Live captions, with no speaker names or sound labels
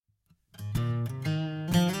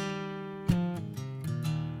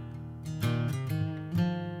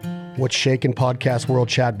What's shaking, podcast world?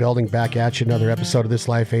 Chad Belding back at you. Another episode of This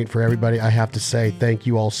Life Ain't For Everybody. I have to say thank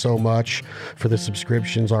you all so much for the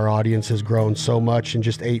subscriptions. Our audience has grown so much in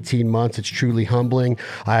just 18 months. It's truly humbling.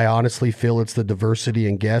 I honestly feel it's the diversity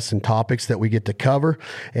in guests and topics that we get to cover.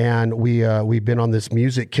 And we've been on this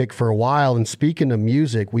music kick for a while. And speaking of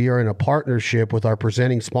music, we are in a partnership with our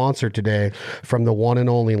presenting sponsor today from the one and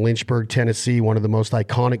only Lynchburg, Tennessee, one of the most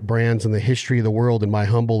iconic brands in the history of the world, in my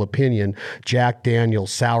humble opinion, Jack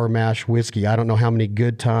Daniel's Sour Mash whiskey. I don't know how many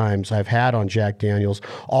good times I've had on Jack Daniel's.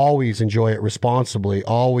 Always enjoy it responsibly,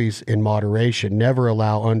 always in moderation, never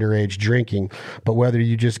allow underage drinking. But whether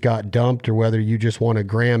you just got dumped or whether you just won a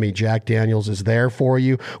Grammy, Jack Daniel's is there for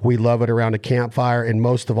you. We love it around a campfire. And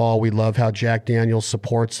most of all, we love how Jack Daniel's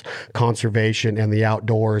supports conservation and the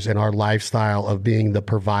outdoors and our lifestyle of being the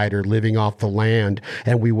provider, living off the land.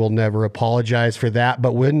 And we will never apologize for that.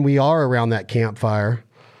 But when we are around that campfire,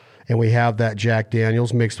 and we have that Jack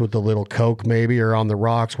Daniel's mixed with a little Coke maybe, or on the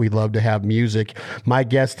rocks, we'd love to have music. My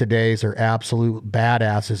guests today are absolute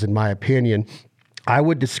badasses, in my opinion. I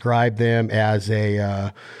would describe them as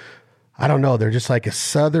I don't know, they're just like a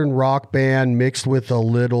Southern rock band mixed with a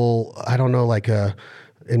little, I don't know, like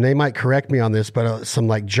and they might correct me on this, but some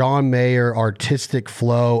like John Mayer artistic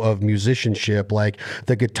flow of musicianship, like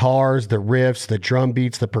the guitars, the riffs, the drum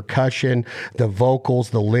beats, the percussion, the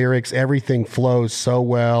vocals, the lyrics, everything flows so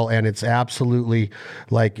well. And it's absolutely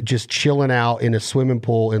like just chilling out in a swimming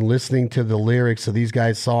pool and listening to the lyrics of these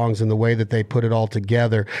guys' songs and the way that they put it all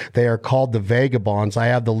together. They are called the Vagabonds. I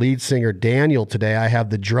have the lead singer Daniel today. I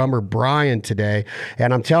have the drummer Brian today.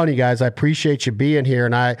 And I'm telling you guys, I appreciate you being here.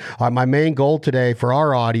 And my main goal today for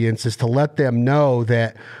our audience is to let them know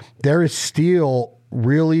that there is still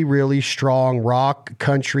really, really strong rock,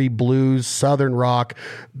 country, blues, Southern rock,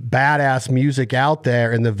 badass music out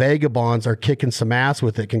there, and the Vagabonds are kicking some ass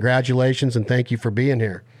with it. Congratulations, and thank you for being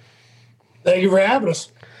here. Thank you for having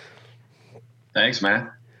us. Thanks,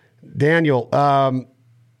 man. Daniel,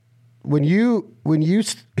 when you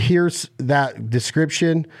hear that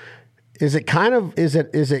description, is it kind of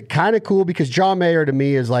cool? Because John Mayer to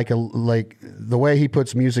me is like the way he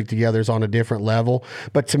puts music together is on a different level.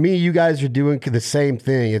 But to me, you guys are doing the same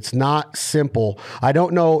thing. It's not simple. I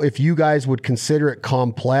don't know if you guys would consider it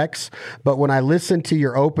complex, but when I listen to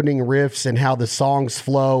your opening riffs and how the songs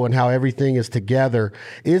flow and how everything is together,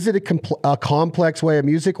 is it a complex way of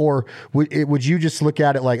music, or would you just look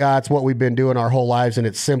at it like, it's what we've been doing our whole lives and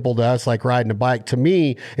it's simple to us like riding a bike? To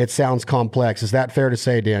me, it sounds complex. Is that fair to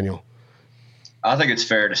say, Daniel? I think it's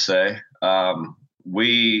fair to say.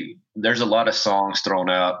 There's a lot of songs thrown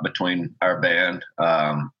out between our band.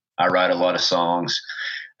 I write a lot of songs,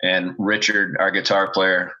 and Richard, our guitar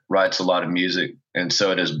player, writes a lot of music, and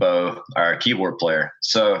so does Bo, our keyboard player.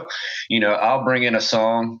 So, I'll bring in a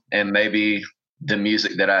song, and maybe the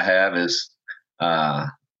music that I have is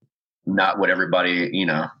not what everybody,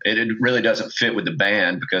 it really doesn't fit with the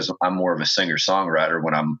band, because I'm more of a singer-songwriter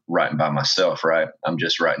when I'm writing by myself, right? I'm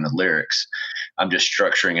just writing the lyrics. I'm just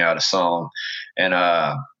structuring out a song. And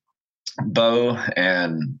Bo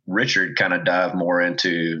and Richard kind of dive more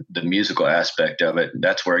into the musical aspect of it.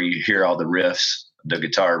 That's where you hear all the riffs, the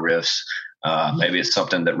guitar riffs. Maybe it's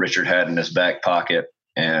something that Richard had in his back pocket.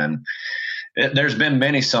 And there's been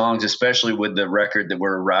many songs, especially with the record that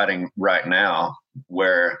we're writing right now,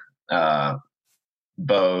 where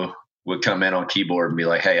Bo would come in on keyboard and be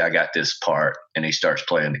like, hey, I got this part. And he starts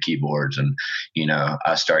playing the keyboards, and,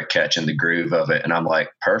 I start catching the groove of it. And I'm like,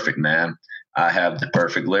 perfect, man. I have the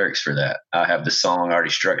perfect lyrics for that. I have the song already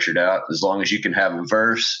structured out. As long as you can have a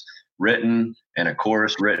verse written and a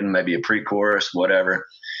chorus written, maybe a pre-chorus, whatever,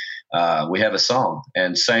 we have a song.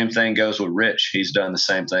 And same thing goes with Rich. He's done the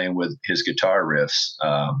same thing with his guitar riffs.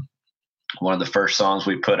 One of the first songs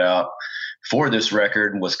we put out for this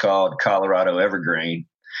record was called Colorado Evergreen.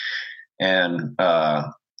 And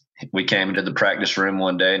we came into the practice room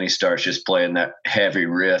one day, and he starts just playing that heavy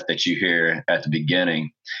riff that you hear at the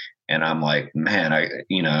beginning. And I'm like, man, I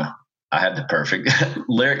have the perfect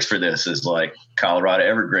lyrics for this. Is like Colorado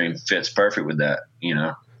Evergreen fits perfect with that,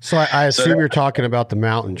 So I assume you're talking about the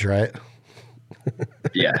mountains, right?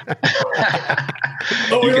 Yeah.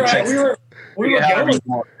 We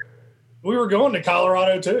were going to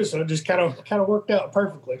Colorado too, so it just kind of worked out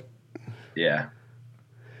perfectly. Yeah.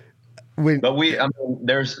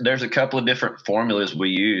 There's a couple of different formulas we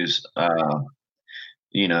use.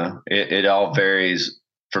 It all varies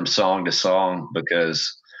from song to song,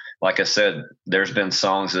 because like I said, there's been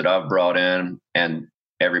songs that I've brought in and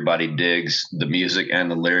everybody digs the music and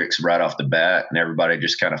the lyrics right off the bat, and everybody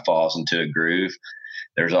just kind of falls into a groove.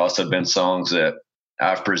 There's also been songs that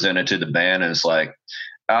I've presented to the band and it's like,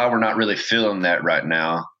 we're not really feeling that right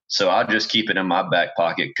now. So I'll just keep it in my back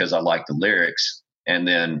pocket because I like the lyrics. And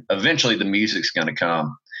then eventually the music's going to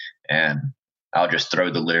come, and I'll just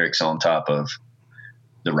throw the lyrics on top of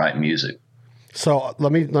the right music. So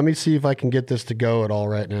let me see if I can get this to go at all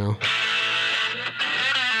right now.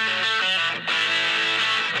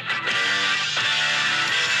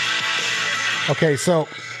 Okay, so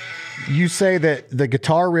you say that the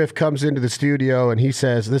guitar riff comes into the studio and he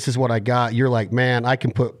says, "This is what I got." You're like, "Man, I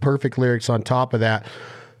can put perfect lyrics on top of that."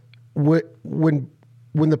 When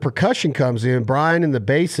the percussion comes in, Brian and the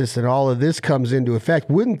bassist and all of this comes into effect,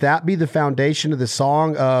 wouldn't that be the foundation of the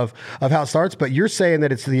song of how it starts? But you're saying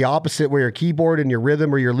that it's the opposite, where your keyboard and your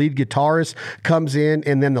rhythm or your lead guitarist comes in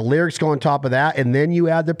and then the lyrics go on top of that and then you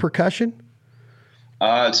add the percussion?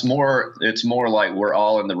 It's more like we're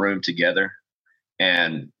all in the room together.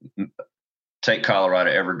 And take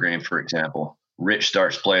Colorado Evergreen, for example. Rich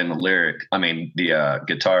starts playing the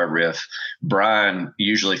guitar riff. Brian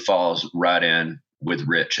usually falls right in with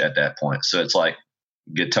Rich at that point. So it's like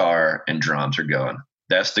guitar and drums are going.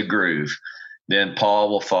 That's the groove. Then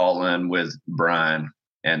Paul will fall in with Brian,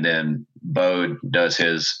 and then Bo does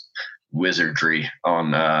his wizardry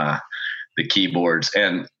on the keyboards.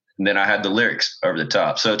 And then I had the lyrics over the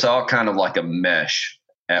top. So it's all kind of like a mesh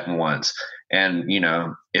at once. And,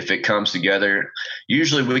 if it comes together,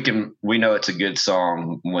 usually we know it's a good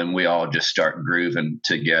song when we all just start grooving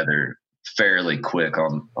together fairly quick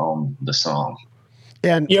on the song.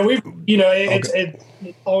 And yeah, to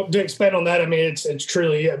expand on that, I mean, it's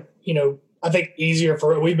truly, I think easier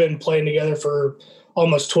we've been playing together for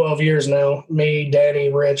almost 12 years now, me,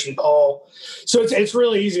 Danny, Rich, and Paul. So it's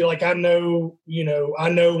really easy. Like, I know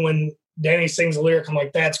when Danny sings a lyric, I'm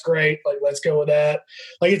like, that's great. Like, let's go with that.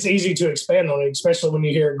 Like, it's easy to expand on it, especially when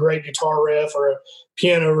you hear a great guitar riff or a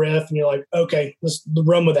piano riff and you're like, okay, let's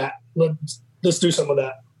run with that. Let's do something with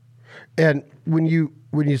that. And when you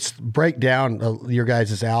break down your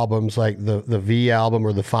guys' albums, like the V album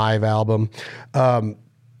or the 5 album,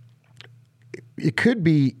 it could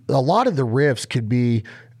be, a lot of the riffs could be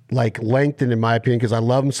like lengthened, in my opinion, because I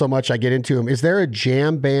love them so much. I get into them. Is there a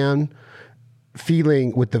jam band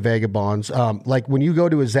feeling with the Vagabonds? Like when you go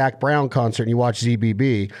to a Zac Brown concert and you watch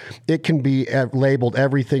ZBB, it can be labeled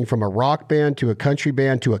everything from a rock band to a country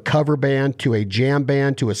band to a cover band to a jam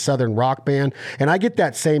band to a southern rock band. And I get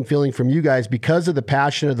that same feeling from you guys because of the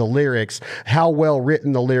passion of the lyrics, how well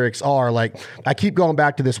written the lyrics are. Like, I keep going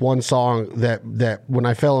back to this one song that when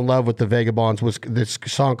I fell in love with the Vagabonds was this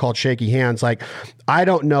song called Shaky Hands. Like, I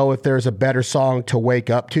don't know if there's a better song to wake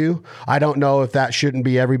up to. I don't know if that shouldn't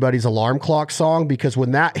be everybody's alarm clock song, because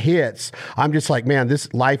when that hits, I'm just like, man,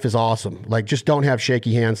 this life is awesome. Like, just don't have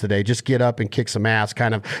shaky hands today. Just get up and kick some ass.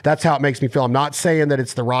 Kind of, that's how it makes me feel. I'm not saying that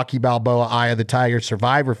it's the Rocky Balboa Eye of the Tiger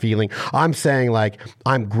Survivor feeling. I'm saying, like,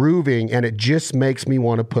 I'm grooving and it just makes me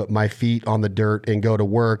want to put my feet on the dirt and go to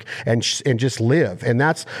work and just live. And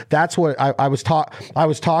that's what I was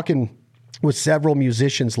talking with several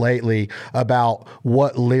musicians lately about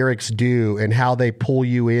what lyrics do and how they pull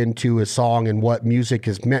you into a song and what music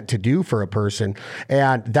is meant to do for a person.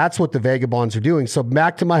 And that's what the Vagabonds are doing. So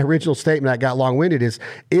back to my original statement, I got long-winded, is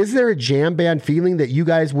there a jam band feeling that you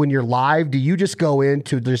guys, when you're live, do you just go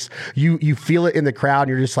into this, you feel it in the crowd and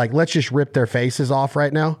you're just like, let's just rip their faces off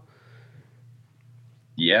right now?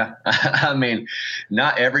 Yeah. I mean,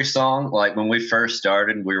 not every song. Like, when we first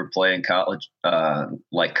started, we were playing college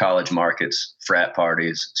markets, frat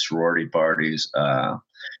parties, sorority parties,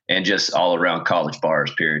 and just all around college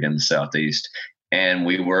bars, period, in the Southeast. And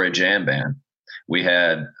we were a jam band. We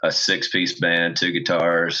had a 6-piece band, 2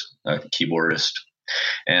 guitars, a keyboardist.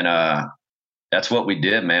 And that's what we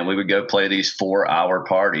did, man. We would go play these 4-hour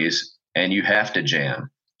parties, and you have to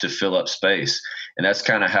jam to fill up space. And that's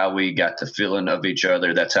kind of how we got the feeling of each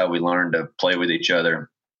other. That's how we learned to play with each other.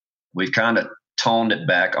 We've kind of toned it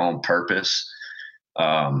back on purpose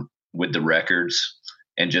with the records,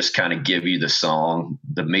 and just kind of give you the song,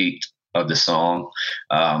 the meat of the song.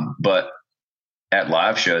 But at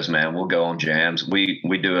live shows, man, we'll go on jams. We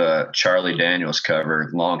do a Charlie Daniels cover,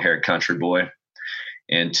 Long Haired Country Boy,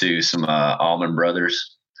 into some Allman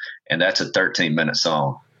Brothers. And that's a 13-minute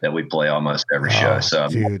song that we play almost every show. So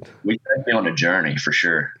dude, we take me on a journey for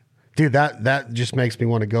sure. Dude, that just makes me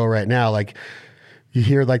want to go right now. Like, you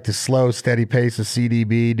hear like the slow, steady pace of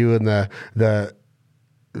CDB doing the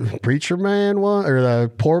preacher man one, or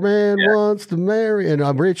the poor man wants to marry, and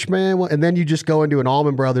a rich man and then you just go into an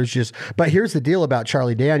Allman Brothers. But here's the deal about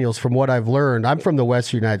Charlie Daniels. From what I've learned, I'm from the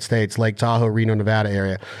Western United States, Lake Tahoe, Reno, Nevada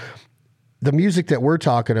area. the music that we're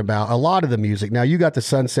talking about, a lot of the music, now you got the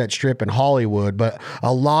Sunset Strip in Hollywood, but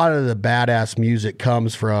a lot of the badass music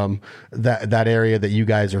comes from that area that you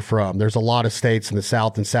guys are from. There's a lot of states in the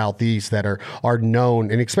South and Southeast that are known,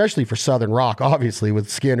 and especially for Southern rock, obviously with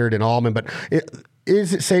Skynyrd and Allman, but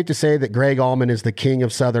is it safe to say that Gregg Allman is the king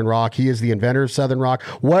of Southern rock? He is the inventor of Southern rock.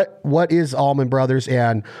 What is Allman Brothers,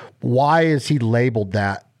 and why is he labeled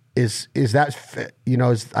that? Is that,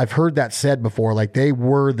 I've heard that said before, like they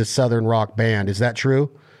were the Southern rock band. Is that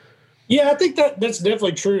true? Yeah, I think that's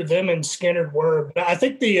definitely true. Them and Skynyrd were, but I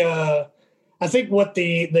think what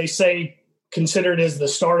they say considered as the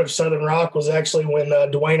start of Southern rock was actually when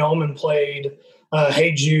Duane Allman played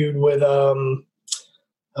 "Hey Jude" with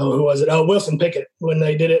who was it? Oh, Wilson Pickett, when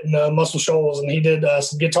they did it in Muscle Shoals, and he did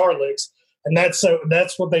some guitar licks, and that's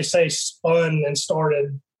what they say spun and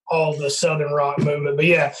started all the Southern rock movement. But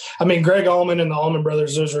yeah, I mean, Gregg Allman and the Allman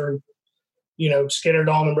Brothers, those are, Skynyrd,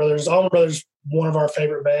 Allman Brothers, one of our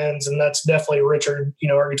favorite bands, and that's definitely Richard,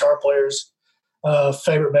 our guitar player's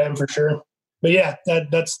favorite band for sure. But yeah,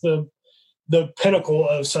 that's the pinnacle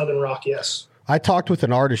of Southern rock. Yes. I talked with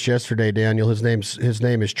an artist yesterday, Daniel. His name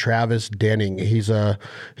is Travis Denning.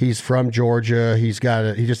 He's from Georgia. He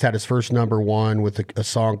just had his first #1 with a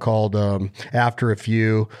song called "After a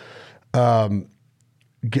Few."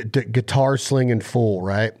 Guitar slinging fool,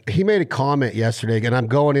 right? He made a comment yesterday, and I'm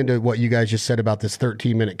going into what you guys just said about this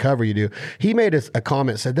 13-minute cover you do. He made a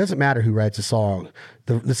comment, said, it doesn't matter who writes a song.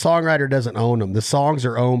 The songwriter doesn't own them. The songs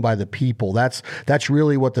are owned by the people. That's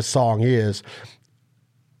really what the song is.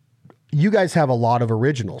 You guys have a lot of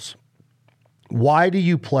originals. Why do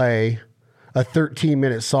you play a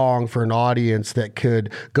 13-minute song for an audience that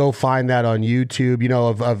could go find that on YouTube,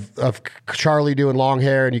 of Charlie doing long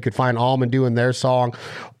hair, and you could find Allman doing their song?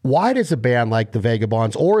 Why does a band like the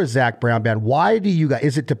Vagabonds or a Zac Brown band, why do you guys,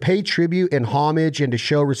 is it to pay tribute and homage and to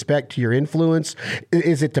show respect to your influence?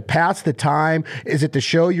 Is it to pass the time? Is it to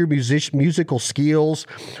show your musical skills?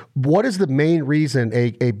 What is the main reason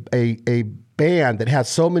a band that has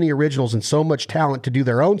so many originals and so much talent to do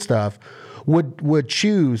their own stuff would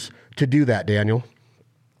choose to do that, Daniel?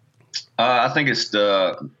 I think it's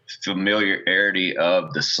the familiarity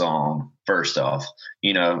of the song. First off,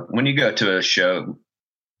 when you go to a show,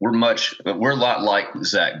 we're a lot like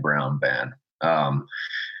Zac Brown band.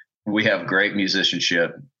 We have great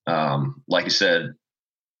musicianship. Like you said,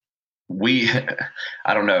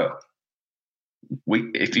 I don't know.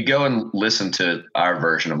 If you go and listen to our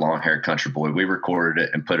version of Long Haired Country Boy, we recorded it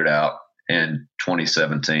and put it out in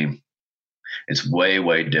 2017. It's way,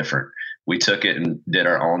 way different. We took it and did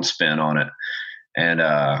our own spin on it. And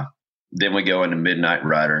then we go into Midnight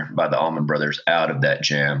Rider by the Allman Brothers out of that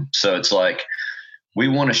jam. So it's like, we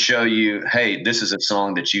want to show you, hey, this is a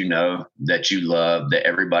song that that you love, that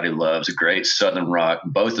everybody loves, a great Southern rock.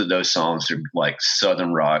 Both of those songs are like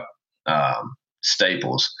Southern rock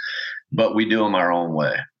staples, but we do them our own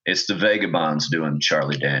way. It's the Vagabonds doing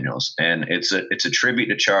Charlie Daniels. And it's a tribute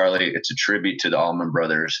to Charlie. It's a tribute to the Allman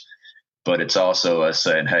Brothers. But it's also us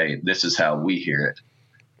saying, hey, this is how we hear it.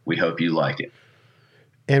 We hope you like it.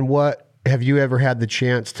 And have you ever had the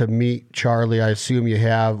chance to meet Charlie? I assume you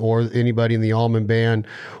have, or anybody in the Allman band.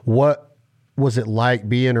 What was it like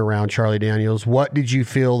being around Charlie Daniels? What did you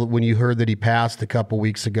feel when you heard that he passed a couple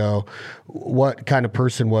weeks ago? What kind of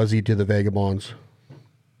person was he to the Vagabonds?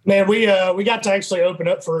 Man, we got to actually open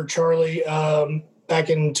up for Charlie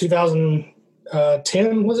back in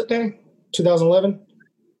 2010, was it, Danny? 2011?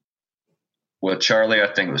 Well, Charlie,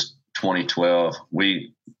 I think it was 2012.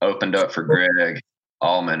 We opened up for Gregg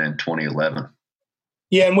Allman in 2011.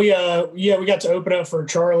 Yeah, and we got to open up for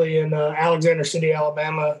Charlie in Alexander City,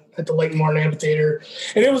 Alabama, at the Lake Martin Amphitheater,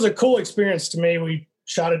 and it was a cool experience to me. We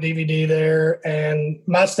shot a DVD there, and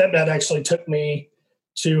my stepdad actually took me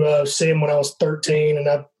to see him when I was 13, and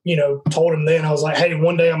I told him then, I was like, hey,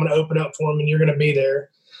 one day I'm going to open up for him, and you're going to be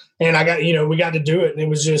there. And we got to do it, and it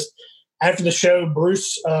was just. After the show,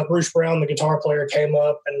 Bruce Brown, the guitar player, came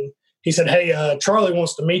up and he said, hey, Charlie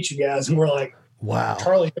wants to meet you guys. And we're like, wow,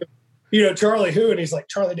 Charlie who? And he's like,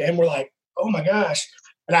 Charlie. And we're like, oh my gosh.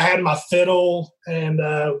 And I had my fiddle, and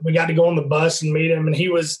we got to go on the bus and meet him. And he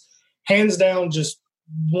was hands down just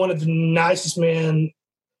one of the nicest men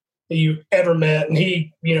that you've ever met. And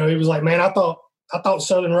he was like, man, I thought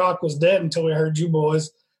Southern rock was dead until we heard you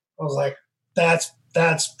boys. I was like, that's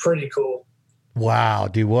pretty cool. Wow,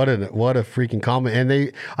 dude, what a freaking comment.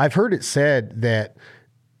 And I've heard it said that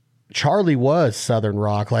Charlie was Southern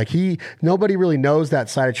rock. Like nobody really knows that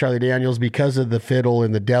side of Charlie Daniels because of the fiddle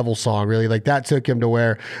and the devil song, really. Like that took him to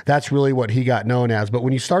where that's really what he got known as. But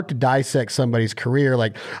when you start to dissect somebody's career,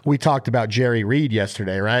 like we talked about Jerry Reed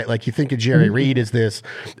yesterday, right? Like you think of Jerry Reed as this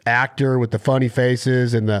actor with the funny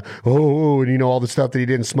faces and the, and all the stuff that he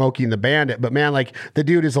did in Smokey and the Bandit. But man, like the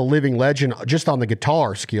dude is a living legend just on the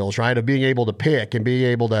guitar skills, right? Of being able to pick and being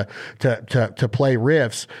able to play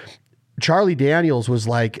riffs. Charlie Daniels was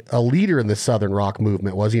like a leader in the Southern rock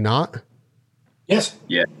movement, was he not? Yes.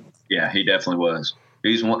 Yeah, he definitely was.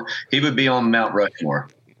 He would be on Mount Rushmore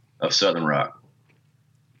of Southern rock.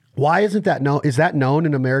 Why isn't that known? Is that known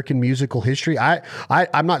in American musical history?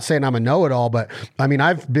 I'm not saying I'm a know-it-all, but I mean,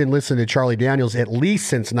 I've been listening to Charlie Daniels at least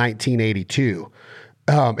since 1982.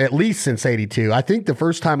 At least since 82. I think the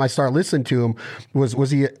first time I started listening to him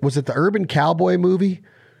was it the Urban Cowboy movie?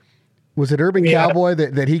 Was it Urban Cowboy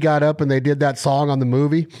that he got up and they did that song on the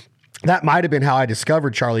movie? That might have been how I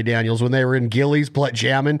discovered Charlie Daniels, when they were in Gillies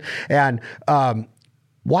jamming. And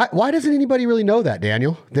why doesn't anybody really know that,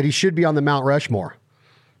 Daniel, that he should be on the Mount Rushmore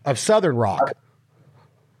of Southern rock?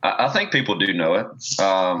 I think people do know it.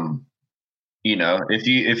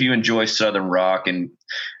 If you enjoy Southern rock, and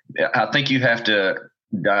I think you have to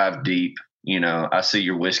dive deep. I see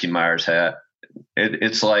your Whiskey Myers hat.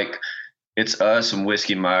 It's like, it's us and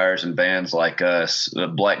Whiskey Myers and bands like us,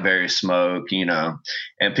 Blackberry Smoke,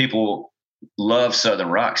 and people love Southern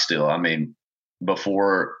rock still. I mean,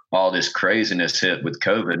 before all this craziness hit with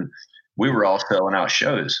COVID, we were all selling out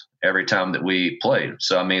shows every time that we played.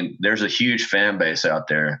 So, I mean, there's a huge fan base out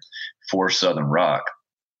there for Southern rock.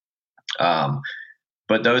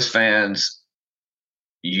 But those fans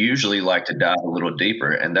usually like to dive a little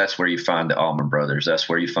deeper, and that's where you find the Allman Brothers. That's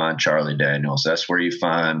where you find Charlie Daniels. That's where you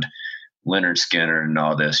find Leonard Skinner and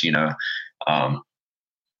all this, So I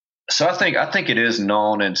think it is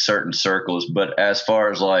known in certain circles, but as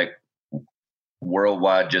far as like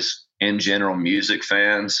worldwide, just in general music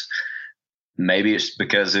fans, maybe it's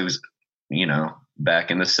because it was,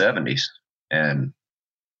 back in the 70s and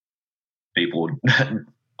people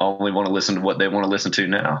only want to listen to what they want to listen to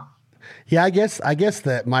now. Yeah, I guess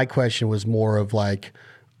that my question was more of like,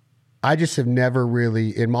 I just have never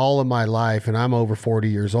really, in all of my life, and I'm over 40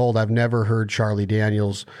 years old, I've never heard Charlie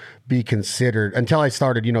Daniels be considered, until I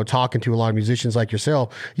started, talking to a lot of musicians like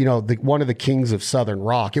yourself, one of the kings of Southern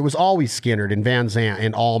rock. It was always Skynyrd and Van Zandt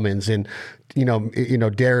and Allmans and,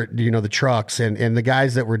 Derek, the Trucks and the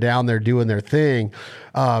guys that were down there doing their thing.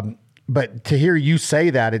 But to hear you say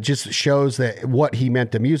that, it just shows that what he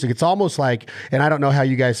meant to music. It's almost like, and I don't know how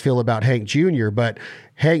you guys feel about Hank Jr., but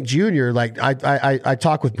Hank Jr., like I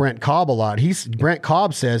talk with Brent Cobb a lot. Brent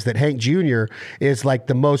Cobb says that Hank Jr. is like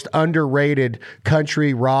the most underrated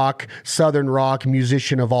country rock, Southern rock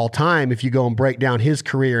musician of all time. If you go and break down his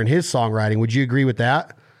career and his songwriting, would you agree with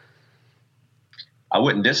that? I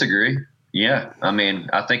wouldn't disagree. Yeah. I mean,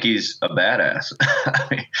 I think he's a badass.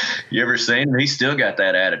 You ever seen him? He's still got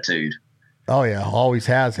that attitude. Oh yeah. Always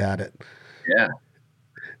has had it. Yeah.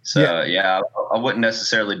 So yeah, I wouldn't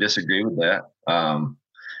necessarily disagree with that.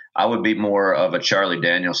 I would be more of a Charlie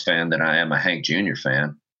Daniels fan than I am a Hank Jr.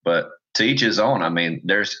 fan, but to each his own. I mean,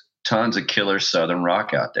 there's tons of killer Southern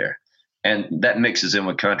rock out there, and that mixes in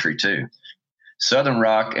with country too. Southern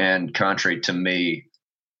rock and country, to me,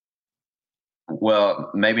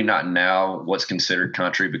 well, maybe not now what's considered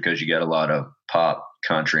country, because you got a lot of pop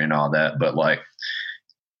country and all that. But like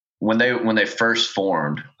when they first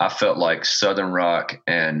formed, I felt like Southern rock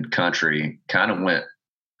and country kind of went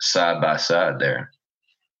side by side there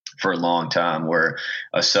for a long time, where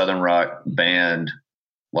a Southern rock band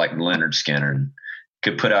like Leonard Skinner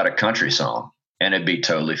could put out a country song and it'd be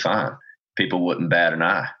totally fine. People wouldn't bat an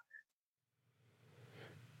eye.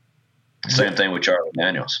 Same thing with Charlie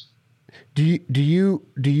Daniels. Do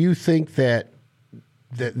you think that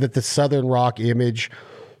the Southern rock image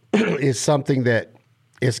is something that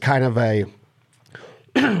is kind of a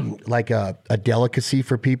like a delicacy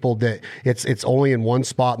for people, that it's only in one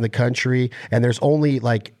spot in the country, and there's only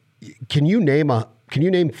like, can you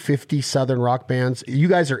name 50 Southern rock bands? You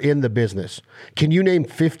guys are in the business. Can you name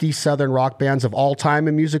 50 Southern rock bands of all time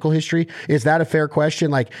in musical history? Is that a fair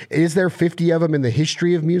question? Like, is there 50 of them in the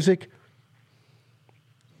history of music?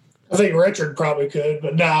 I think Richard probably could,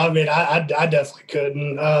 but no, I mean, I definitely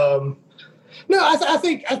couldn't. No, I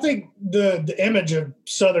think the image of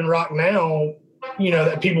Southern rock now,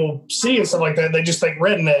 that people see and stuff like that, they just think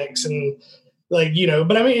rednecks and like,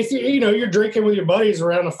 but I mean, if you're drinking with your buddies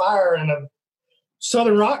around a fire and a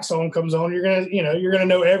Southern rock song comes on, you're going to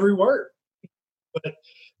know every word.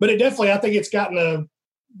 But it definitely, I think it's gotten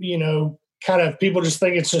kind of people just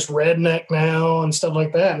think it's just redneck now and stuff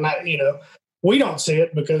like that. And we don't see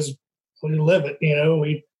it because we live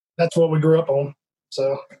it. That's what we grew up on.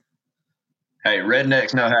 So, hey,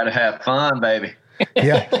 rednecks know how to have fun, baby.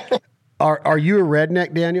 Yeah. Are you a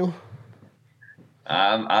redneck, Daniel?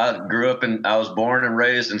 I was born and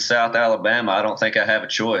raised in South Alabama. I don't think I have a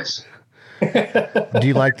choice. Do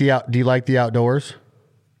you like the outdoors?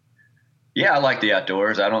 Yeah, I like the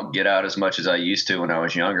outdoors. I don't get out as much as I used to when I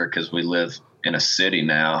was younger because we live in a city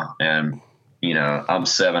now, and I'm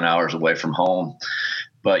 7 hours away from home.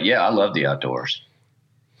 But yeah, I love the outdoors.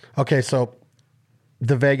 Okay, so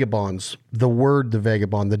the vagabonds, the word the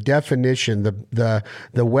vagabond, the definition, the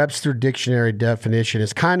Webster Dictionary definition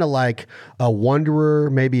is kind of like a wanderer,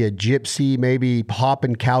 maybe a gypsy, maybe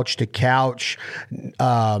hopping couch to couch,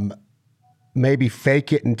 maybe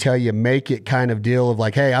fake it until you make it kind of deal of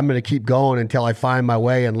like, hey, I'm going to keep going until I find my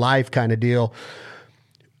way in life kind of deal.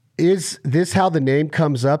 Is this how the name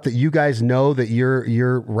comes up, that you guys know that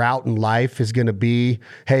your route in life is going to be,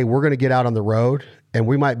 hey, we're going to get out on the road, and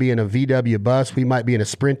we might be in a VW bus, we might be in a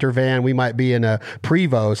Sprinter van, we might be in a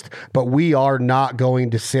Prevost, but we are not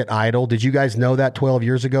going to sit idle? Did you guys know that 12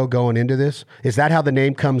 years ago going into this? Is that how the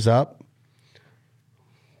name comes up?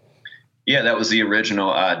 Yeah, that was the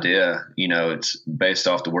original idea. It's based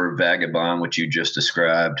off the word vagabond, which you just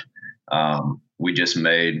described. We just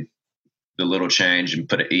made the little change and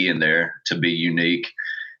put an E in there to be unique.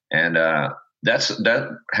 And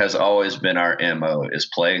that has always been our MO, is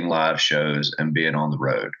playing live shows and being on the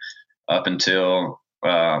road. Up until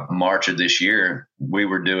March of this year, we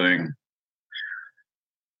were doing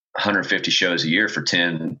 150 shows a year for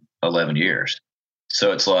 10, 11 years.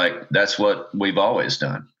 So it's like, that's what we've always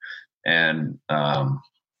done. And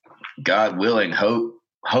God willing,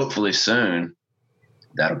 hopefully soon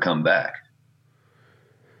that'll come back.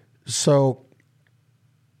 So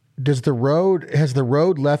has the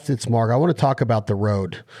road left its mark? I want to talk about the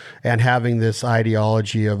road and having this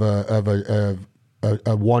ideology of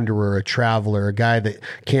a wanderer, a traveler, a guy that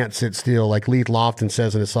can't sit still. Like Leith Lofton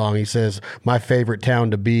says in a song, he says, my favorite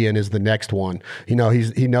town to be in is the next one. He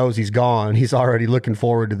knows he's gone. He's already looking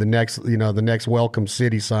forward to the next welcome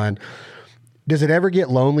city sign. Does it ever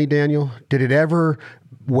get lonely, Daniel? Did it ever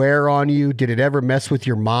wear on you? Did it ever mess with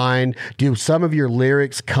your mind? Do some of your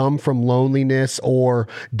lyrics come from loneliness or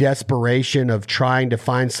desperation of trying to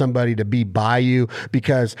find somebody to be by you?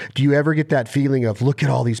 Because do you ever get that feeling of, look at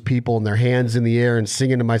all these people and their hands in the air and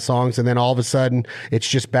singing to my songs, and then all of a sudden it's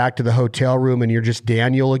just back to the hotel room and you're just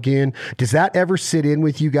Daniel again? Does that ever sit in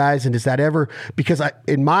with you guys? And does that ever, because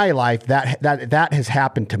in my life that has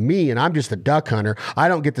happened to me, and I'm just a duck hunter. I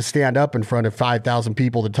don't get to stand up in front of 5,000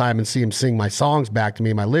 people at a time and see them sing my songs back to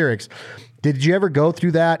me, my lyrics. Did you ever go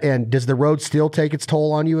through that? And does the road still take its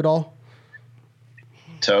toll on you at all?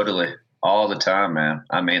 Totally. All the time, man.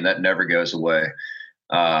 I mean, that never goes away.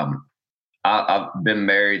 I've been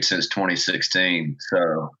married since 2016.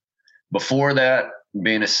 So before that,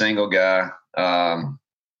 being a single guy,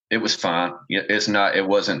 it was fine. It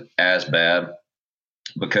wasn't as bad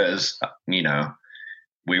because,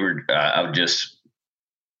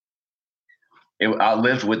 I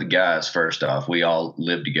lived with the guys. First off, we all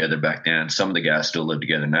lived together back then. Some of the guys still live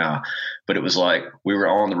together now, but it was like we were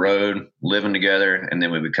on the road living together, and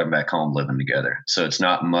then we would come back home living together. So it's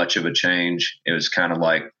not much of a change. It was kind of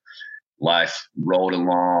like life rolled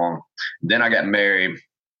along. Then I got married,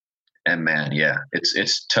 and man, yeah,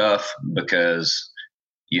 it's tough because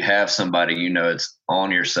you have somebody, it's on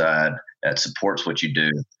your side that supports what you do,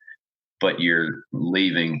 but you're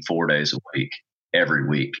leaving 4 days a week, every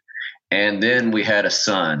week. And then we had a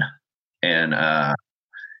son in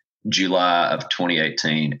July of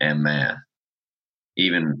 2018, and man,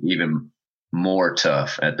 even more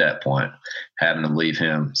tough at that point, having to leave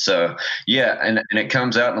him. So yeah, and it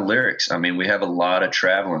comes out in the lyrics. I mean, we have a lot of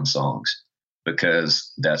traveling songs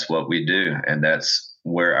because that's what we do, and that's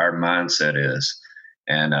where our mindset is.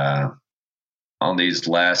 And on these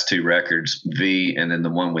last two records, V, and then the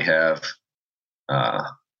one we have,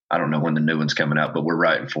 I don't know when the new one's coming out, but we're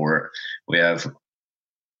writing for it. We have,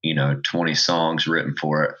 20 songs written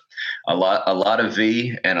for it. A lot of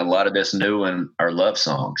V and a lot of this new one are love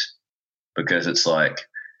songs, because it's like,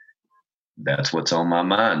 that's what's on my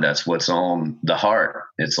mind. That's what's on the heart.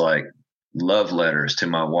 It's like love letters to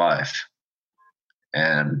my wife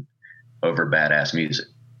and over badass music.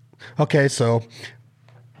 Okay. So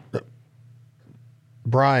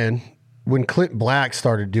Brian, when Clint Black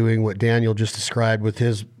started doing what Daniel just described with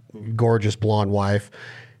his gorgeous blonde wife,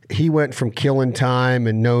 he went from Killing Time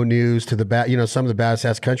and No News to some of the baddest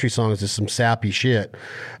ass country songs is some sappy shit.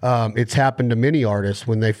 It's happened to many artists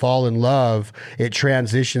when they fall in love, it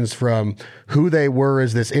transitions from who they were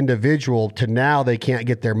as this individual to now they can't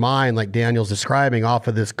get their mind, like Daniel's describing, off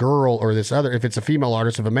of this girl or this other, if it's a female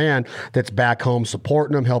artist, of a man that's back home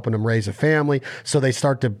supporting them, helping them raise a family. So they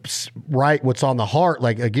start to write what's on the heart.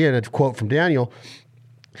 Like, again, a quote from Daniel.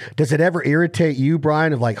 Does it ever irritate you,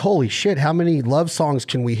 Brian, of like, holy shit, how many love songs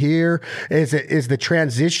can we hear? Is the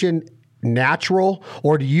transition natural,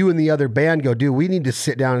 or do you and the other band go, dude, we need to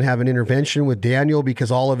sit down and have an intervention with Daniel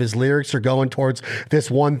because all of his lyrics are going towards this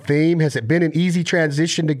one theme? Has it been an easy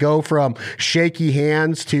transition to go from shaky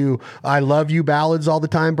hands to I love you ballads all the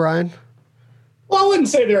time, Brian? Well, I wouldn't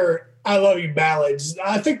say they're I love you ballads.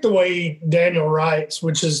 I think the way Daniel writes,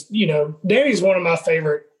 which is, Danny's one of my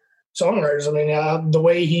favorite songwriters. I mean, the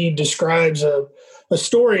way he describes a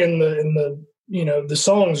story in the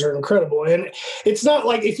songs are incredible. And it's not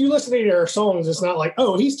like, if you listen to our songs, it's not like,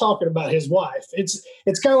 oh, he's talking about his wife. It's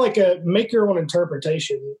kind of like a make your own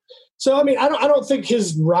interpretation. So, I mean, I don't think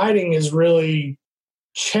his writing has really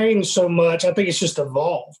changed so much. I think it's just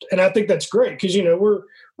evolved. And I think that's great because,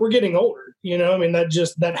 we're getting older, I mean,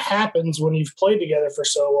 that happens when you've played together for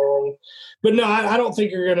so long. But no, I don't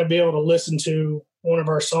think you're going to be able to listen to one of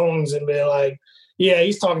our songs and be like, yeah,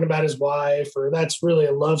 he's talking about his wife, or that's really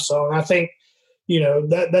a love song. I think,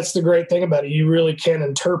 that's the great thing about it. You really can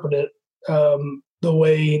interpret it the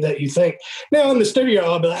way that you think. Now in the studio,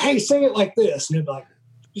 I'll be like, hey, sing it like this. And he'll be like,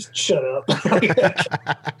 just shut up.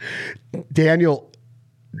 Daniel,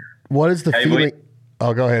 what is the feeling?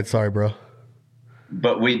 Oh, go ahead. Sorry, bro.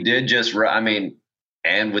 But we did just,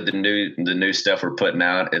 and with the new stuff we're putting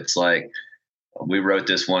out, it's like, we wrote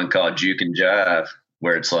this one called Juke and Jive,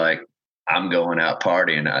 where it's like, I'm going out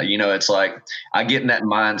partying. It's like, I get in that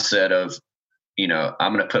mindset of,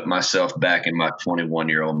 I'm going to put myself back in my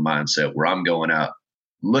 21-year-old mindset where I'm going out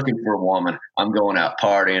looking for a woman. I'm going out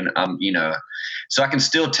partying. So I can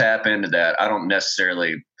still tap into that. I don't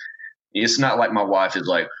necessarily, it's not like my wife is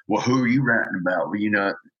like, well, who are you writing about?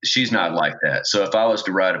 Well, she's not like that. So if I was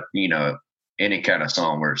to write any kind of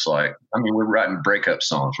song where it's like, we're writing breakup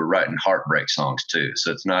songs, we're writing heartbreak songs too.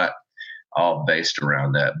 So it's not all based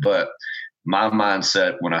around that. But my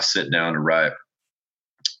mindset when I sit down to write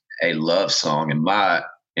a love song, and my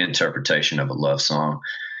interpretation of a love song,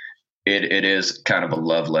 it is kind of a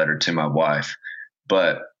love letter to my wife.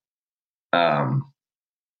 But a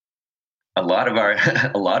lot of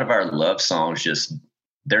our love songs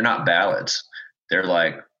they're not ballads.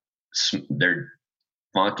 They're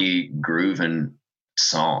funky grooving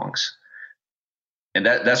songs. And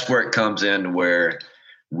that's where it comes in, where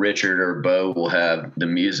Richard or Bo will have the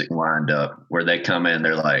music lined up, where they come in,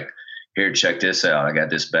 they're like, here, check this out. I got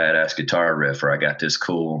this badass guitar riff, or I got this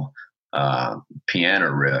cool piano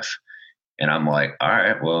riff. And I'm like, all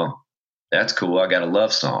right, well, that's cool. I got a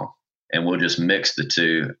love song. And we'll just mix the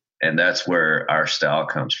two. And that's where our style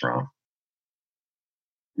comes from.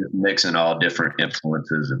 Just mixing all different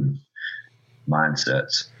influences and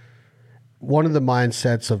mindsets. One of the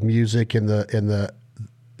mindsets of music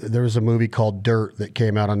there was a movie called Dirt that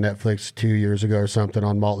came out on Netflix 2 years ago or something,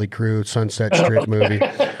 on Motley Crue, Sunset Strip movie.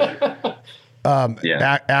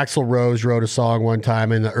 Axl Rose wrote a song one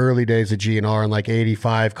time in the early days of GNR in like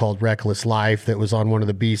 85 called Reckless Life that was on one of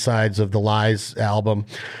the B-sides of the Lies album.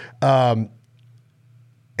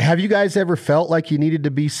 Have you guys ever felt like you needed to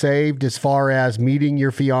be saved as far as meeting your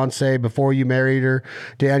fiance before you married her?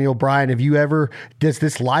 Daniel, Brian, does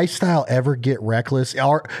this lifestyle ever get reckless?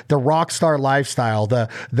 Or the rock star lifestyle,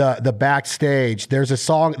 the backstage, there's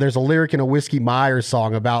a lyric in a Whiskey Myers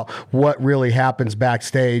song about what really happens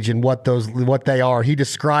backstage and what they are. He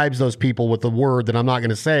describes those people with a word that I'm not going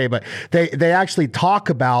to say, but they actually talk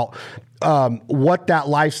about what that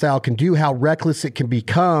lifestyle can do, how reckless it can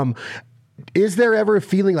become. Is there ever a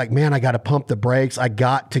feeling like, man, I got to pump the brakes. I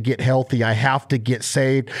got to get healthy. I have to get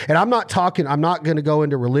saved. And I'm not going to go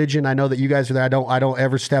into religion. I know that you guys are there. I don't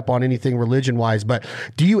ever step on anything religion wise, but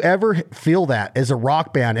do you ever feel that as a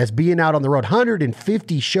rock band, as being out on the road,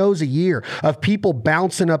 150 shows a year of people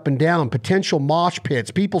bouncing up and down, potential mosh pits,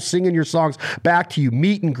 people singing your songs back to you,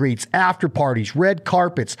 meet and greets, after parties, red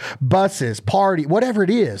carpets, buses, party, whatever it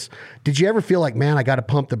is. Did you ever feel like, man, I got to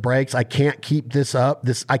pump the brakes. I can't keep this up.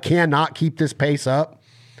 I cannot keep this pace up?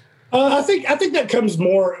 I think that comes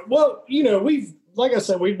more. Well, like I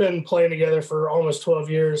said, we've been playing together for almost 12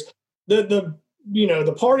 years. The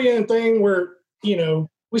partying thing where,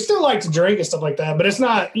 we still like to drink and stuff like that, but it's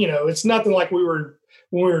not, it's nothing like when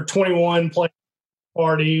we were 21 playing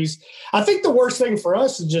parties. I think the worst thing for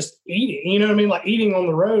us is just eating, Like eating on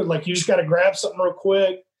the road. Like you just got to grab something real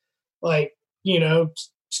quick, like,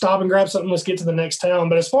 stop and grab something. Let's get to the next town.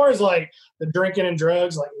 But as far as like the drinking and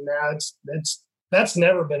drugs, like, nah, that's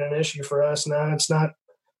never been an issue for us. No, it's not.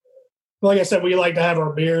 Like I said, we like to have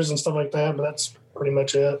our beers and stuff like that, but that's pretty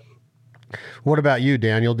much it. What about you,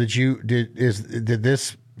 Daniel? Did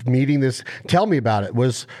this meeting this? Tell me about it.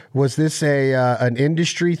 Was this an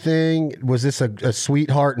industry thing? Was this a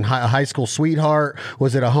sweetheart and a high school sweetheart?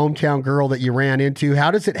 Was it a hometown girl that you ran into? How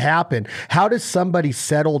does it happen? How does somebody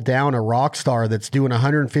settle down a rock star that's doing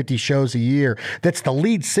 150 shows a year? That's the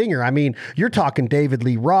lead singer. I mean, you're talking David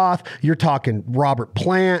Lee Roth. You're talking Robert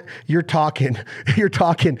Plant. You're talking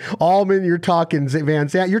Allman. You're talking Van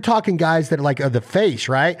Zandt. You're talking guys that are the face,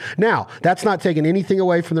 right? Now, that's not taking anything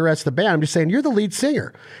away from the rest of the band. I'm just saying you're the lead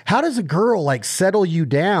singer. How does a girl settle you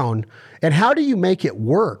down, and how do you make it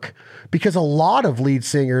work? Because a lot of lead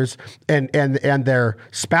singers and their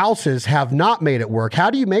spouses have not made it work. How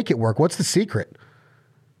do you make it work? What's the secret?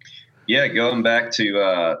 Yeah, going back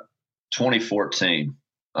to 2014,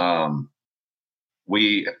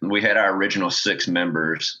 we had our original 6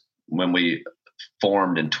 members when we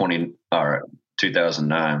formed in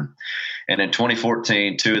 2009, and in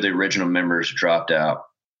 2014, 2 of the original members dropped out,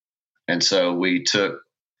 and so we took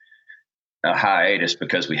a hiatus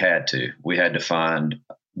because we had to find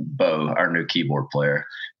Bo, our new keyboard player,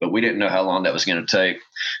 but we didn't know how long that was going to take.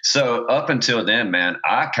 So up until then, man,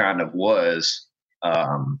 I kind of was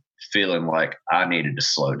feeling like I needed to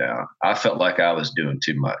slow down. I felt like I was doing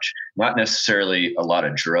too much, not necessarily a lot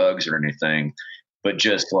of drugs or anything, but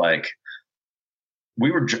just like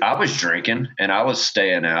I was drinking and I was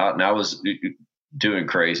staying out and I was doing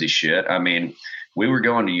crazy shit. I mean, we were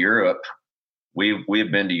going to Europe. We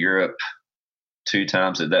had been to Europe 2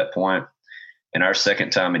 times at that point. And our second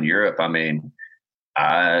time in Europe, I mean,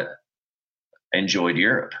 I enjoyed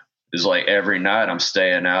Europe. It was like every night I'm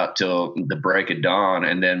staying out till the break of dawn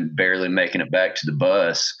and then barely making it back to the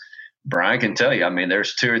bus. Brian can tell you, I mean,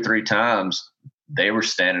 there's 2 or 3 times they were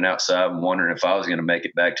standing outside wondering if I was going to make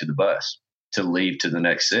it back to the bus to leave to the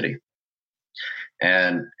next city.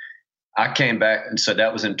 And I came back. And so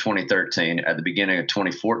that was in 2013. At the beginning of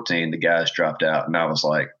 2014, the guys dropped out. And I was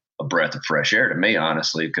like a breath of fresh air to me,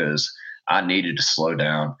 honestly, because I needed to slow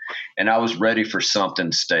down and I was ready for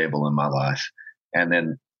something stable in my life. And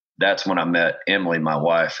then that's when I met Emily, my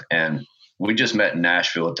wife, and we just met in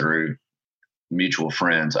Nashville through mutual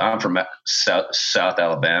friends. I'm from South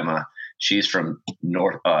Alabama. She's from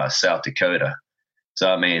South Dakota.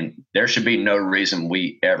 So, I mean, there should be no reason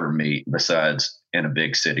we ever meet besides in a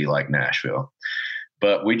big city like Nashville.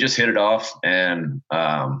 But we just hit it off, and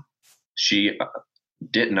she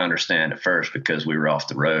didn't understand at first because we were off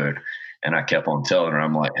the road. And I kept on telling her,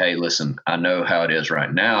 I'm like, hey, listen, I know how it is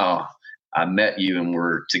right now. I met you and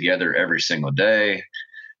we're together every single day.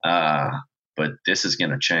 But this is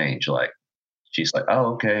going to change. Like, she's like,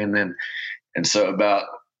 oh, okay. And so about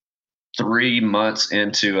 3 months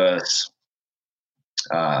into us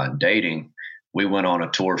dating, we went on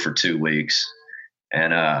a tour for 2 weeks,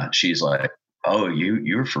 and she's like, oh,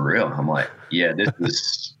 you're for real? I'm like, yeah, this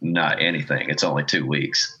is not anything. It's only 2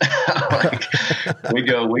 weeks. Like, we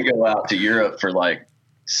go out to Europe for like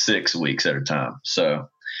 6 weeks at a time. So,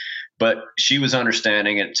 but she was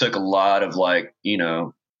understanding. It took a lot of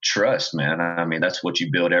trust, man. I mean, that's what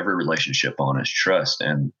you build every relationship on, is trust.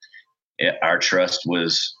 And our trust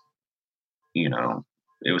was,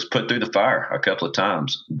 it was put through the fire a couple of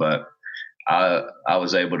times, but I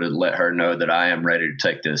was able to let her know that I am ready to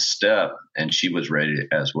take this step, and she was ready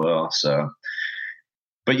as well. So,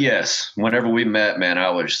 but yes, whenever we met, man, I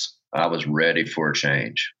was ready for a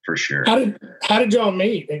change for sure. How did y'all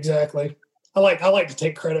meet exactly? I like to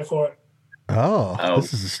take credit for it. Oh,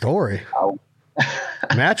 this is a story.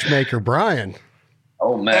 Matchmaker Brian.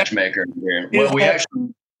 Oh, matchmaker. Well,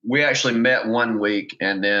 we actually met one week,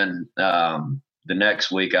 and then the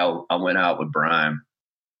next week I went out with Brian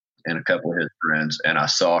and a couple of his friends, and I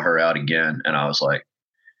saw her out again, and I was like,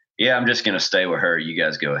 yeah, I'm just going to stay with her. You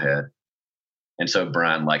guys go ahead. And so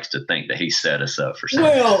Brian likes to think that he set us up for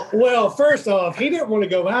something. Well, first off, he didn't want to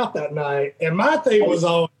go out that night. And my thing was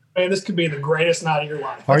always, man, this could be the greatest night of your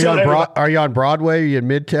life. Are you on Broadway? Are you in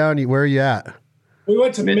Midtown? Where are you at? We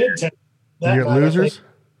went to Midtown. You're at Losers?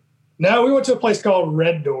 No, we went to a place called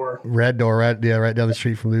Red Door. Red Door, right down the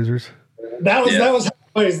street from Losers.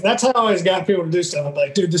 That's how I always got people to do stuff. I'm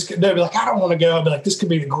like, dude, they'd be like, I don't want to go. I'd be like, this could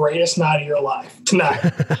be the greatest night of your life tonight.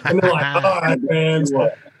 And they're like, all right, man.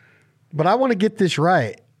 But I want to get this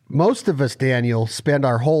right. Most of us, Daniel, spend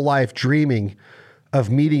our whole life dreaming of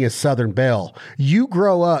meeting a Southern belle. You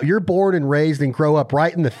grow up, you're born and raised and grow up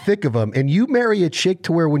right in the thick of them. And you marry a chick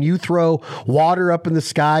to where when you throw water up in the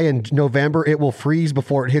sky in November, it will freeze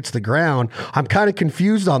before it hits the ground. I'm kind of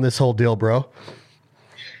confused on this whole deal, bro.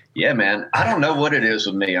 Yeah, man. I don't know what it is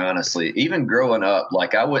with me, honestly. Even growing up,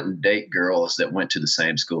 like I wouldn't date girls that went to the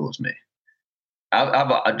same school as me.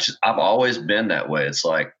 I've always been that way. It's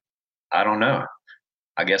like, I don't know.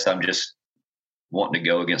 I guess I'm just wanting to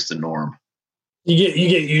go against the norm. You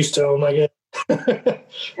get used to them, I guess.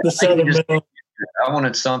 The Southern belle. I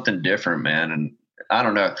wanted something different, man. And I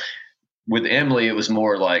don't know. With Emily, it was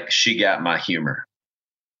more like she got my humor.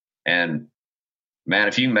 And man,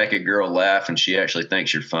 if you make a girl laugh and she actually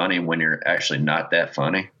thinks you're funny when you're actually not that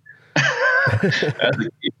funny.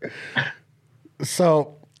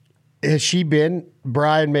 So has she been,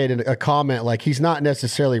 Brian made a comment like he's not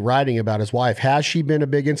necessarily writing about his wife. Has she been a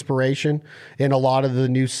big inspiration in a lot of the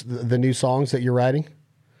new songs that you're writing?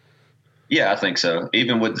 Yeah, I think so.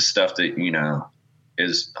 Even with the stuff that, you know,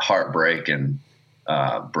 is heartbreak and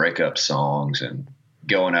breakup songs and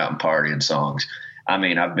going out and partying songs. I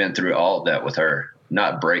mean, I've been through all of that with her,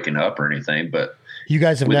 not breaking up or anything, but you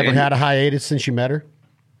guys have never had a hiatus since you met her?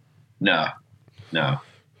 No.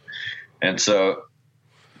 And so,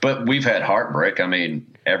 but we've had heartbreak. I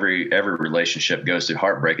mean, every relationship goes through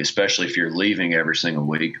heartbreak, especially if you're leaving every single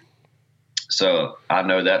week. So I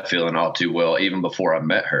know that feeling all too well, even before I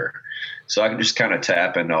met her. So I can just kind of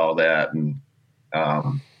tap into all that. And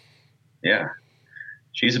yeah,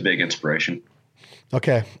 she's a big inspiration.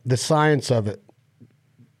 Okay. The science of it,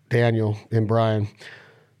 Daniel and Brian,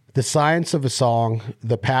 the science of a song,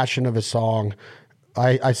 the passion of a song.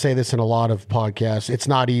 I say this in a lot of podcasts. It's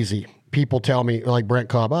not easy. People tell me, like Brent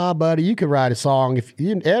Cobb, buddy, you could write a song.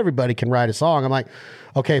 Everybody can write a song. I'm like,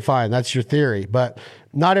 okay, fine. That's your theory. But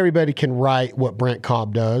not everybody can write what Brent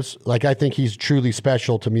Cobb does. Like, I think he's truly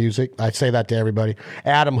special to music. I say that to everybody.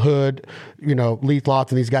 Adam Hood, Leith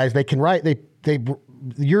Lawton, these guys, they can write,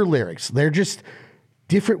 your lyrics. They're just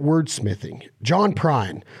different wordsmithing. John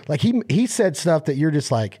Prine, like he said stuff that you're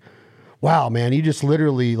just like, wow, man, you just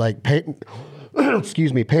literally like painted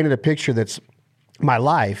a picture that's my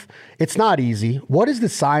life. It's not easy. What is the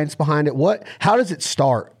science behind it? How does it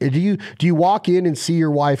start? Do you walk in and see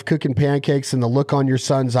your wife cooking pancakes and the look on your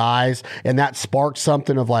son's eyes and that sparks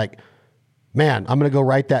something of like, man, I'm going to go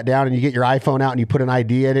write that down, and you get your iPhone out and you put an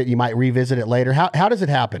idea in it. You might revisit it later. How does it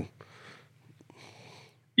happen?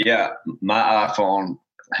 Yeah, my iPhone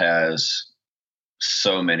has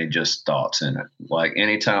so many just thoughts in it. Like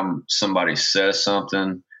anytime somebody says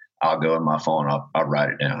something, I'll go in my phone, I'll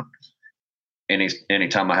write it down.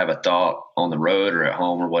 Anytime I have a thought on the road or at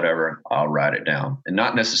home or whatever, I'll write it down, and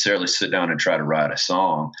not necessarily sit down and try to write a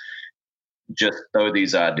song. Just throw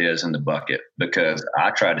these ideas in the bucket, because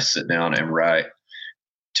I try to sit down and write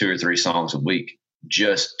 2 or 3 songs a week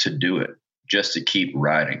just to do it, just to keep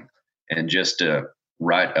writing, and just to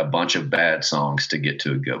write a bunch of bad songs to get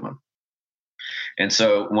to a good one. And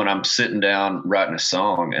so when I'm sitting down writing a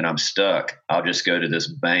song and I'm stuck, I'll just go to this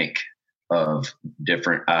bank of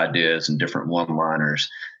different ideas and different one-liners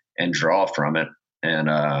and draw from it. And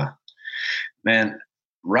man,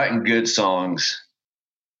 writing good songs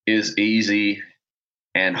is easy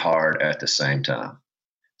and hard at the same time.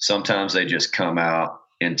 Sometimes they just come out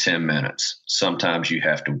in 10 minutes. Sometimes you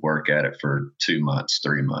have to work at it for 2 months,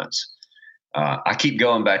 3 months. I keep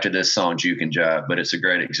going back to this song, Juke and Jive, but it's a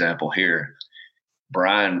great example here.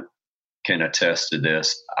 Brian can attest to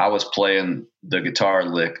this. I was playing the guitar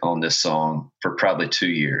lick on this song for probably 2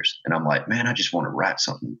 years. And I'm like, man, I just want to write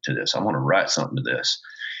something to this. I want to write something to this.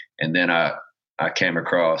 And then I came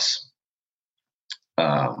across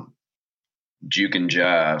Juke and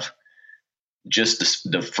Jive,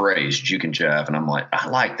 just the phrase Juke and Jive. And I'm like, I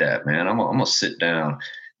like that, man. I'm going to sit down.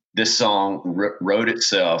 This song wrote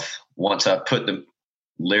itself once I put the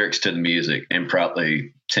lyrics to the music in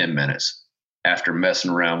probably 10 minutes after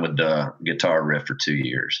messing around with the guitar riff for 2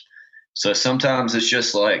 years. So sometimes it's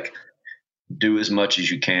just like, do as much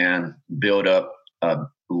as you can, build up a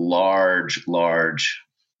large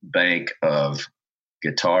bank of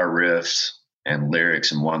guitar riffs and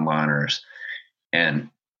lyrics and one-liners. And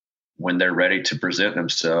when they're ready to present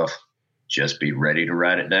themselves, just be ready to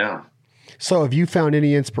write it down. So have you found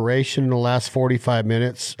any inspiration in the last 45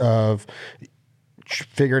 minutes of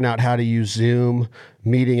figuring out how to use Zoom,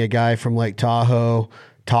 meeting a guy from Lake Tahoe,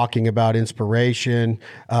 talking about inspiration?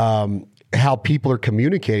 how people are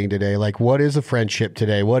communicating today. Like, what is a friendship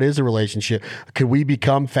today? What is a relationship? Could we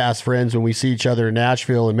become fast friends when we see each other in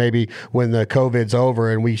Nashville, and maybe when the COVID's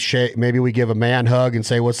over and maybe we give a man hug and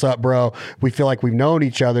say, "What's up, bro?" We feel like we've known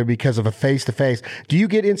each other because of a face-to-face. Do you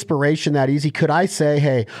get inspiration that easy? Could I say,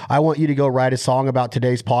 "Hey, I want you to go write a song about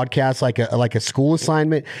today's podcast," like a school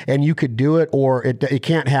assignment, and you could do it, or it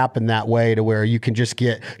can't happen that way to where you can just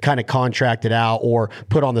get kind of contracted out or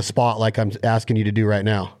put on the spot like I'm asking you to do right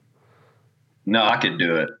now? No, I could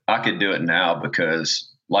do it. I could do it now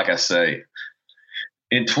because, like I say,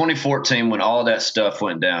 in 2014, when all that stuff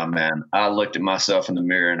went down, man, I looked at myself in the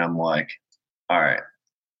mirror and I'm like, all right,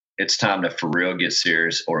 it's time to for real get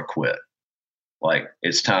serious or quit. Like,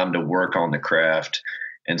 it's time to work on the craft.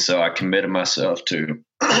 And so I committed myself to,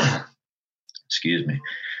 excuse me,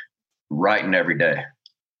 writing every day.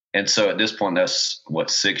 And so at this point, that's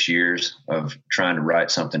 6 years of trying to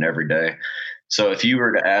write something every day. So if you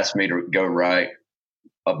were to ask me to go write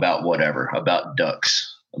about whatever, about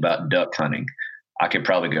ducks, about duck hunting, I could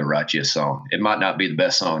probably go write you a song. It might not be the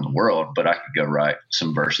best song in the world, but I could go write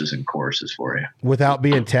some verses and choruses for you. Without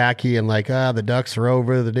being tacky and like, the ducks are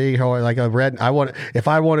over the day. Like if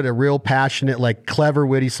I wanted a real passionate, like clever,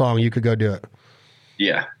 witty song, you could go do it.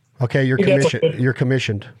 Yeah. Okay. You're commissioned. You're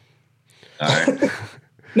commissioned. All right.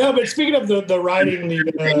 No, but speaking of the writing,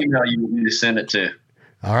 email you need to send it to.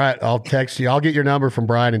 All right, I'll text you. I'll get your number from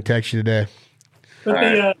Brian and text you today.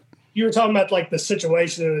 But you were talking about like the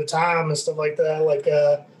situation at the time and stuff like that. Like,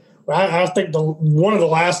 I think one of the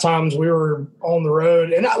last times we were on the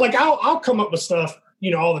road, and I'll come up with stuff,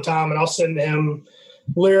 all the time, and I'll send him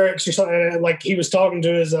lyrics or something. And like he was talking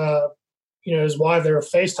to his, his wife. They were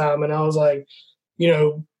FaceTime, and I was like,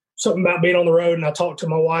 something about being on the road, and I talked to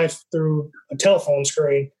my wife through a telephone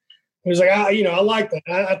screen. He was like, I like that.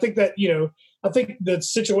 I think that, I think the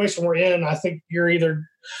situation we're in, I think you're going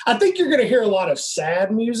to hear a lot of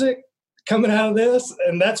sad music coming out of this.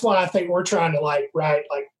 And that's why I think we're trying to like write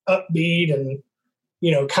like upbeat and,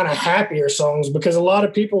 kind of happier songs, because a lot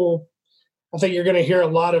of people, I think you're going to hear a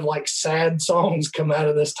lot of like sad songs come out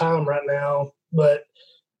of this time right now. But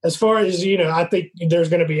as far as, I think there's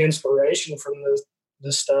going to be inspiration from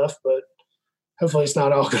this stuff, but hopefully it's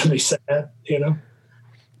not all going to be sad,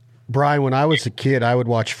 Brian, when I was a kid, I would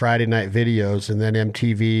watch Friday night videos, and then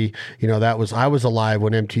MTV, I was alive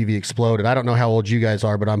when MTV exploded. I don't know how old you guys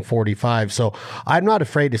are, but I'm 45. So I'm not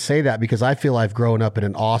afraid to say that because I feel I've grown up in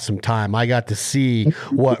an awesome time. I got to see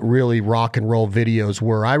what really rock and roll videos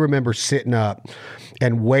were. I remember sitting up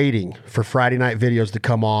and waiting for Friday night videos to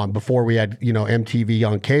come on before we had, MTV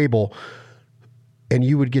on cable. And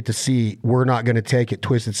you would get to see We're Not Gonna Take It,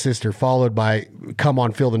 Twisted Sister, followed by Come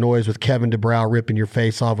On, Feel the Noise with Kevin DuBrow ripping your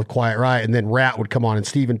face off with Quiet Riot. And then Rat would come on and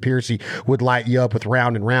Stephen Pearcy would light you up with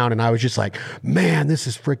Round and Round. And I was just like, man, this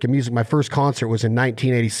is freaking music. My first concert was in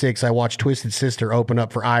 1986. I watched Twisted Sister open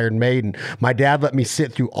up for Iron Maiden. My dad let me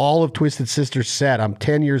sit through all of Twisted Sister's set. I'm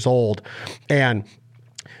 10 years old. And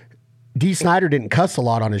Dee Snider didn't cuss a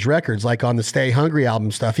lot on his records, like on the Stay Hungry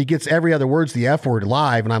album stuff. He gets every other word's the F word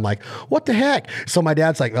live, and I'm like, what the heck? So my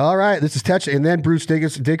dad's like, all right, this is touching. And then Bruce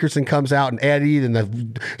Dickerson comes out, and Eddie, and the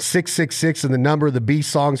 666 and the number of the B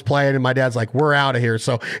songs playing, and my dad's like, we're out of here.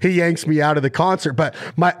 So he yanks me out of the concert. But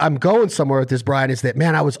I'm going somewhere with this, Brian, is that,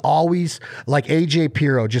 man, I was always like AJ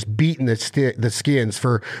Pirro, just beating the skins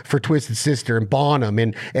for Twisted Sister and Bonham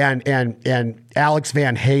and Alex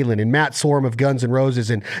Van Halen and Matt Sorum of Guns N' Roses.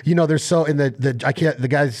 And, there's the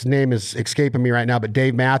guy's name is escaping me right now, but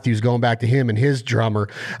Dave Matthews, going back to him and his drummer,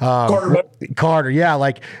 Carter. Yeah.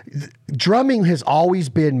 Like drumming has always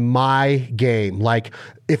been my game. Like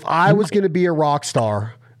if I was going to be a rock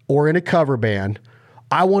star or in a cover band,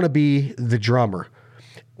 I want to be the drummer.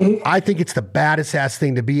 I think it's the baddest ass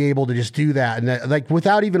thing to be able to just do that, and like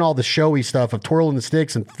without even all the showy stuff of twirling the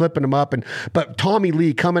sticks and flipping them up, but Tommy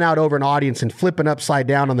Lee coming out over an audience and flipping upside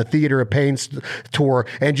down on the Theater of Pain tour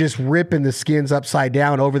and just ripping the skins upside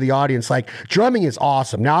down over the audience. Like drumming is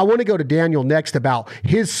awesome. Now I want to go to Daniel next about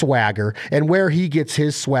his swagger and where he gets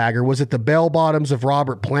his swagger. Was it the bell bottoms of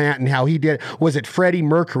Robert Plant and how he did? Was it Freddie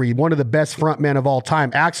Mercury, one of the best frontmen of all time?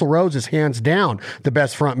 Axl Rose is hands down the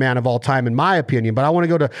best frontman of all time in my opinion. But I want to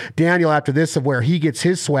go to Daniel after this of where he gets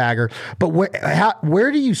his swagger. But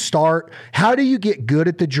where do you start? How do you get good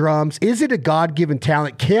at the drums? Is it a God-given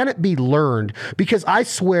talent? Can it be learned? Because I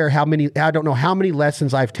swear I don't know how many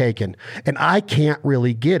lessons I've taken and I can't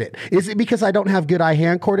really get it. Is it because I don't have good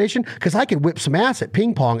eye-hand coordination? Because I can whip some ass at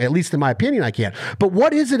ping pong, at least in my opinion I can. But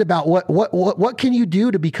what is it about? What can you do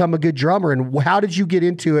to become a good drummer, and how did you get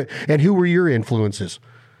into it, and who were your influences?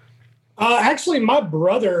 Actually, my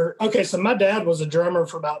brother, so my dad was a drummer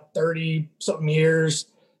for about 30 something years.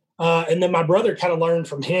 And then my brother kind of learned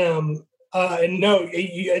from him. And no,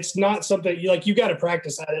 it's not something you got to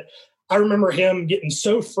practice at it. I remember him getting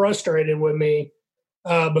so frustrated with me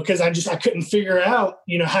because I couldn't figure out,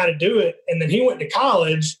 how to do it. And then he went to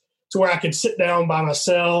college to where I could sit down by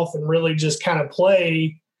myself and really just kind of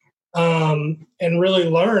play and really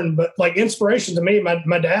learn. But like inspiration to me,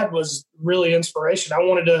 my dad was really inspiration. I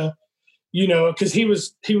wanted to, because he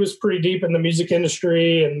was pretty deep in the music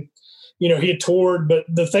industry and, he had toured. But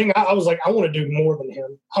the thing I was like, I want to do more than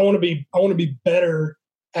him. I want to be better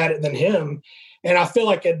at it than him. And I feel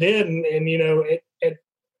like it did. And it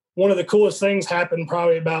one of the coolest things happened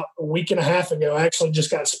probably about a week and a half ago. I actually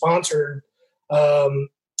just got sponsored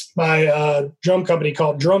by a drum company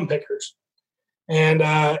called Drum Pickers. And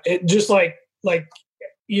it just up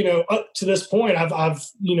to this point, I've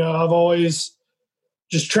always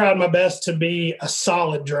just tried my best to be a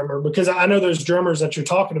solid drummer, because I know those drummers that you're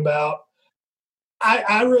talking about.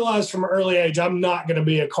 I realized from an early age, I'm not going to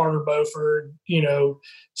be a Carter Beauford,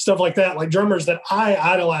 stuff like that. Like drummers that I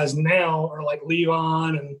idolize now are like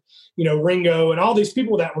Levon and, Ringo and all these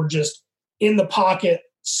people that were just in the pocket,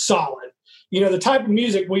 solid. The type of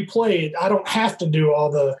music we played, I don't have to do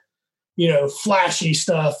all the, flashy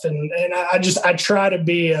stuff. And I try to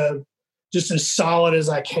be just as solid as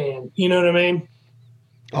I can. You know what I mean?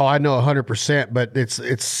 Oh, I know 100%, but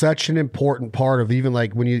it's such an important part of even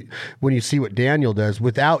like when you see what Daniel does.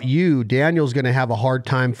 Without you, Daniel's going to have a hard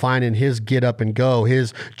time finding his get up and go,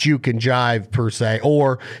 his juke and jive per se,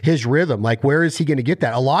 or his rhythm. Like, where is he going to get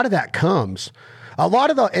that? A lot of that comes. A lot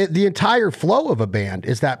of the entire flow of a band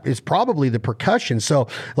is probably the percussion. So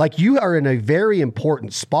like you are in a very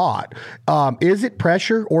important spot. Is it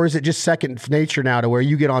pressure, or is it just second nature now to where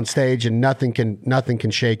you get on stage and nothing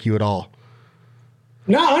can shake you at all?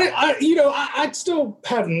 No, I still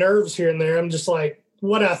have nerves here and there. I'm just like,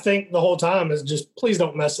 what I think the whole time is just, please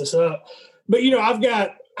don't mess this up. But,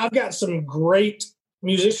 I've got some great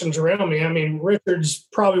musicians around me. I mean, Richard's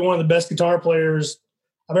probably one of the best guitar players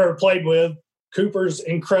I've ever played with. Cooper's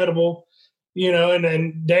incredible, and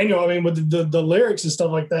then Daniel, I mean, with the lyrics and stuff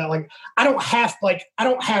like that, like I don't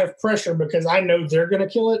have pressure because I know they're going to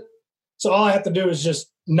kill it. So all I have to do is just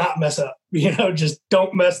not mess up, just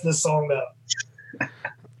don't mess this song up.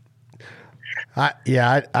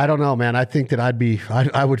 I don't know, man. I think that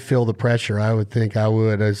I would feel the pressure. I would think I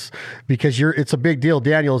would, because it's a big deal.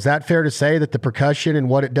 Daniel, is that fair to say that the percussion and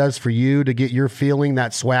what it does for you to get your feeling,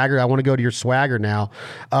 that swagger? I want to go to your swagger now.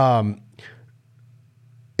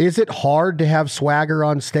 Is it hard to have swagger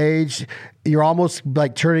on stage? You're almost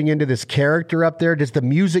like turning into this character up there. Does the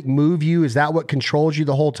music move you? Is that what controls you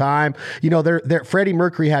the whole time? Freddie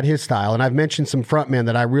Mercury had his style, and I've mentioned some frontmen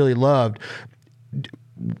that I really loved.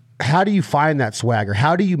 How do you find that swagger?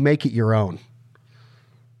 How do you make it your own?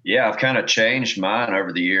 Yeah, I've kind of changed mine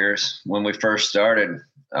over the years. When we first started,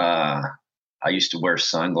 I used to wear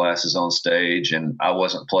sunglasses on stage, and I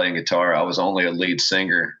wasn't playing guitar. I was only a lead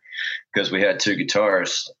singer because we had two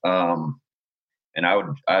guitars. And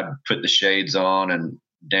I'd put the shades on and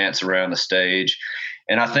dance around the stage.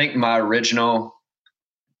 And I think my original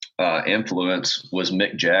influence was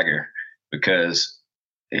Mick Jagger, because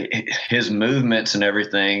his movements and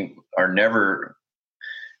everything are never,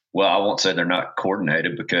 well, I won't say they're not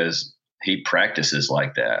coordinated, because he practices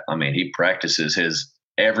like that. I mean, he practices his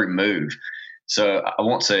every move. So I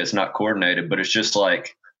won't say it's not coordinated, but it's just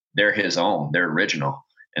like they're his own, they're original.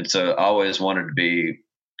 And so I always wanted to be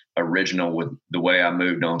original with the way I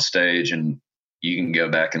moved on stage. And you can go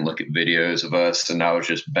back and look at videos of us, and I was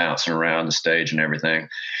just bouncing around the stage and everything.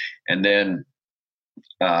 And then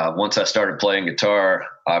once I started playing guitar,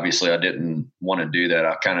 obviously I didn't want to do that.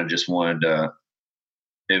 I kind of just wanted to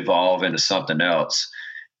evolve into something else.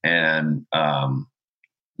 And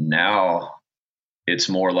now it's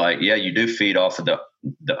more like, yeah, you do feed off of the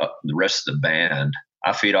rest of the band.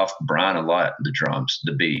 I feed off Brian a lot, the drums,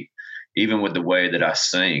 the beat, even with the way that I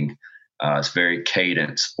sing. It's very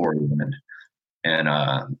cadence oriented.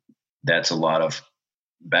 And that's a lot of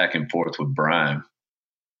back and forth with Brian.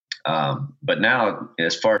 But now,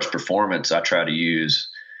 as far as performance, I try to use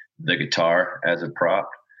the guitar as a prop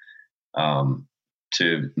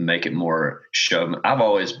to make it more show. I've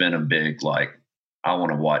always been a big, I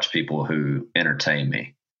want to watch people who entertain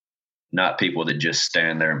me, not people that just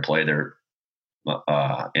stand there and play their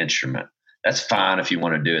instrument. That's fine if you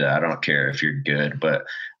want to do that. I don't care if you're good, but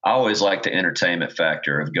I always like the entertainment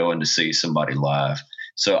factor of going to see somebody live.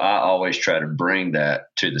 So I always try to bring that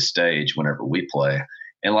to the stage whenever we play,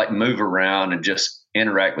 and move around and just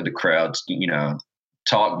interact with the crowd,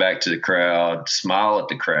 talk back to the crowd, smile at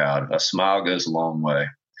the crowd. A smile goes a long way.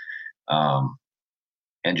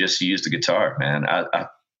 And just use the guitar, man.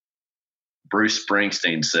 Bruce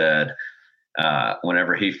Springsteen said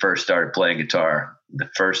whenever he first started playing guitar, the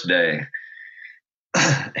first day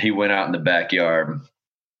he went out in the backyard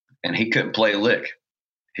and he couldn't play a lick.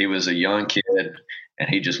 He was a young kid and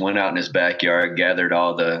he just went out in his backyard, gathered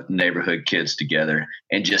all the neighborhood kids together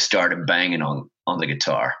and just started banging on the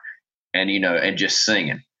guitar and, and just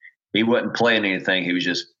singing. He wasn't playing anything. He was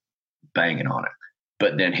just banging on it.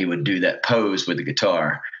 But then he would do that pose with the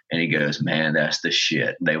guitar and he goes, man, that's the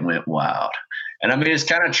shit. They went wild. And I mean, it's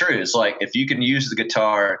kind of true. It's like, if you can use the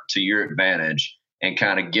guitar to your advantage and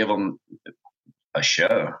kind of give them a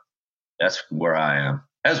show, that's where I am,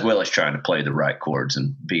 as well as trying to play the right chords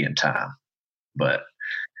and be in time. But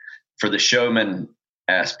for the showman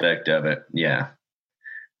aspect of it, yeah,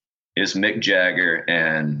 it's Mick Jagger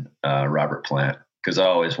and Robert Plant, because I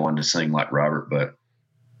always wanted to sing like Robert, but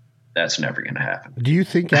that's never going to happen. Do you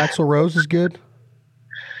think Axl Rose is good?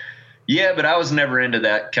 Yeah, but I was never into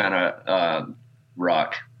that kind of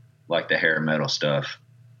rock, like the hair metal stuff.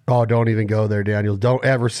 Oh, don't even go there, Daniel. Don't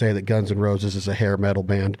ever say that Guns N' Roses is a hair metal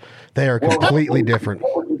band. They are completely different.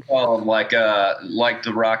 What would you call them? Like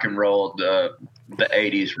the rock and roll, the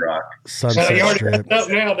 80s rock. Sunset Strip.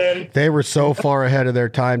 Now, Danny. They were so far ahead of their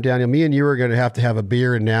time, Daniel. Me and you are going to have a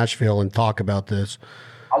beer in Nashville and talk about this.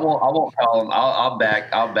 I won't call them. I'll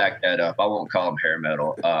back that up. I won't call them hair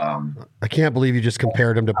metal. I can't believe you just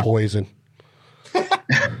compared them to Poison.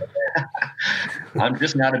 I'm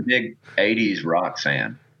just not a big 80s rock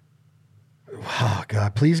fan. Oh,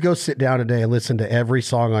 God. Please go sit down today and listen to every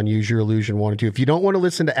song on Use Your Illusion 1 and 2. If you don't want to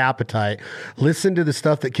listen to Appetite, listen to the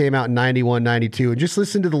stuff that came out in 91, 92, and just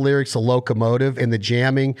listen to the lyrics of Locomotive and the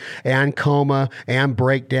jamming and Coma and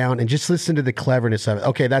Breakdown, and just listen to the cleverness of it.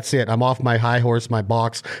 Okay, that's it. I'm off my high horse, my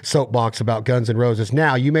soapbox about Guns N' Roses.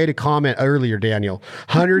 Now, you made a comment earlier, Daniel.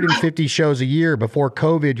 150 shows a year. Before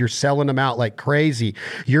COVID, you're selling them out like crazy.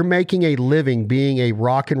 You're making a living being a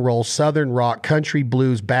rock and roll, Southern rock, country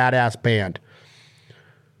blues, badass band.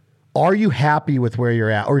 Are you happy with where you're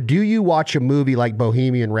at? Or do you watch a movie like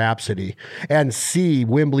Bohemian Rhapsody and see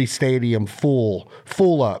Wembley Stadium full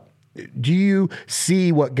up? Do you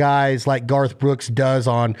see what guys like Garth Brooks does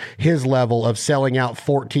on his level of selling out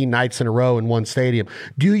 14 nights in a row in one stadium?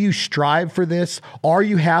 Do you strive for this? Are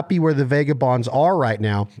you happy where the Vagabonds are right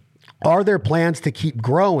now? Are there plans to keep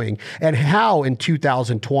growing? And how in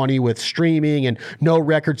 2020 with streaming and no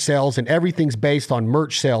record sales and everything's based on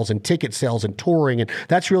merch sales and ticket sales and touring, and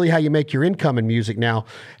that's really how you make your income in music now.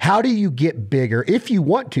 How do you get bigger if you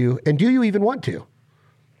want to, and do you even want to?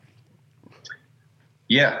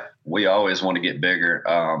 Yeah, we always want to get bigger.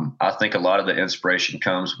 I think a lot of the inspiration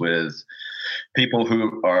comes with people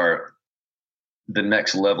who are the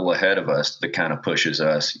next level ahead of us that kind of pushes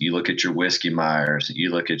us. You look at your Whiskey Myers, you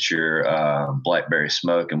look at your Blackberry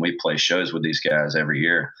Smoke, and we play shows with these guys every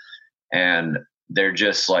year. And they're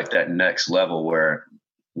just like that next level where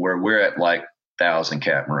we're at like 1,000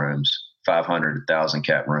 cap rooms, 500, 1,000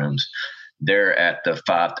 cap rooms. They're at the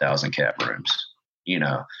 5,000 cap rooms,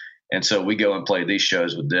 And so we go and play these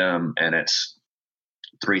shows with them, and it's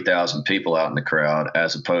 3,000 people out in the crowd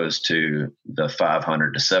as opposed to the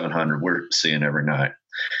 500 to 700 we're seeing every night.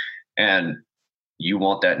 And you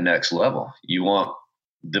want that next level. You want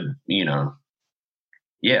we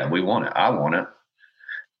want it. I want it.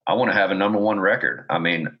 I want to have a number one record. I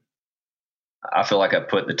mean, I feel like I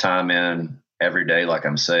put the time in every day, like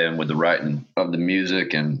I'm saying, with the writing of the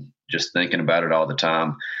music and just thinking about it all the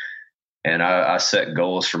time. And I set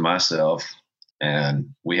goals for myself.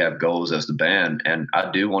 And we have goals as the band. And I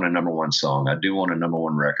do want a number one song. I do want a number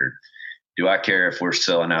one record. Do I care if we're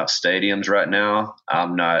selling out stadiums right now?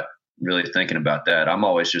 I'm not really thinking about that. I'm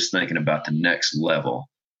always just thinking about the next level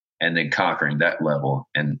and then conquering that level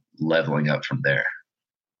and leveling up from there.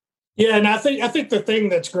 Yeah, and I think the thing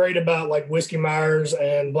that's great about like Whiskey Myers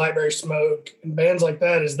and Blackberry Smoke and bands like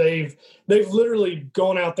that is they've literally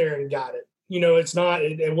gone out there and got it.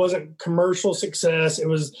 It wasn't commercial success.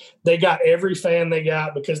 They got every fan they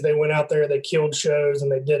got because they went out there, they killed shows,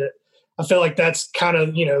 and they did it. I feel like that's kind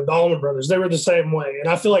of, the Allman Brothers. They were the same way.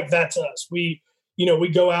 And I feel like that's us. We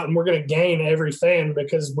go out and we're going to gain every fan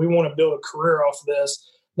because we want to build a career off of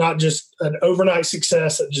this, not just an overnight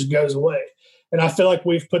success that just goes away. And I feel like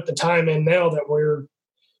we've put the time in now that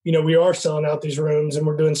we are selling out these rooms and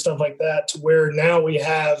we're doing stuff like that to where now we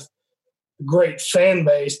have great fan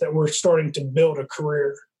base that we're starting to build a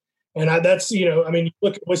career. And you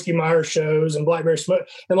look at Whiskey Myers shows and Blackberry Smoke.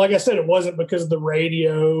 And like I said, it wasn't because of the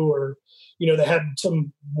radio or, they had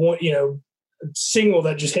some, single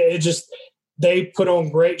that just hit. They put on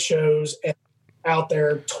great shows and out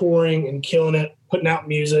there touring and killing it, putting out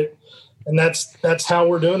music. And that's how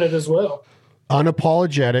we're doing it as well.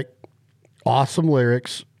 Unapologetic, awesome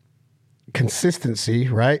lyrics, consistency,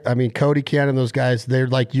 right? I mean, Cody Cannon, those guys, they're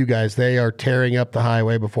like you guys. They are tearing up the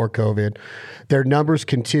highway before COVID. Their numbers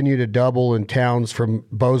continue to double in towns from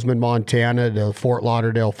Bozeman, Montana to Fort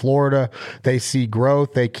Lauderdale, Florida. They see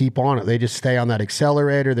growth. They keep on it. They just stay on that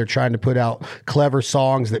accelerator. They're trying to put out clever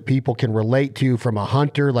songs that people can relate to from a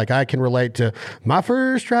hunter. Like I can relate to my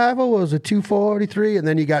first rifle was a 243. And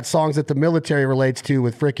then you got songs that the military relates to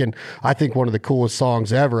with freaking, I think one of the coolest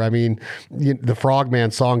songs ever. I mean, the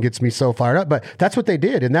Frogman song gets me so fired up, but that's what they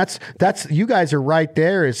did. And that's, you guys are right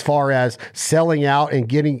there as far as selling out and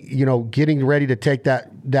getting ready to take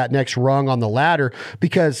that next rung on the ladder.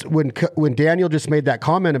 Because when Daniel just made that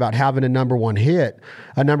comment about having a number one hit,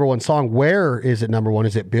 a number one song, where is it number one?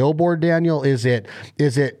 Is it Billboard, Daniel? Is it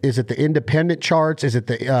the independent charts? Is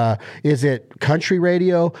it country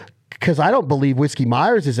radio? Because I don't believe Whiskey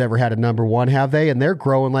Myers has ever had a number one, have they? And they're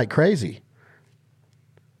growing like crazy.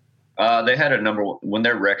 They had a number one when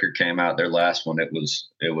their record came out. Their last one,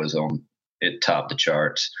 it topped the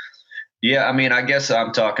charts. Yeah, I mean, I guess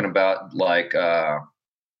I'm talking about like the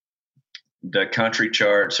country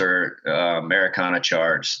charts or Americana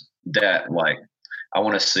charts. That like, I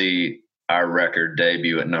want to see our record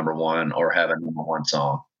debut at number one or have a number one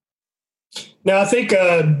song. Now, I think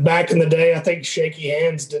back in the day, I think Shaky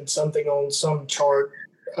Hands did something on some chart.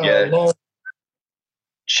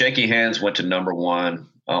 Shaky Hands went to number one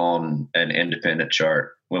on an independent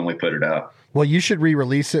chart when we put it out. Well, you should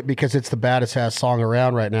re-release it because it's the baddest ass song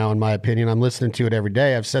around right now, in my opinion. I'm listening to it every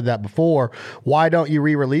day. I've said that before. Why don't you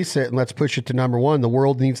re-release it and let's push it to number one? The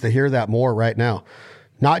world needs to hear that more right now.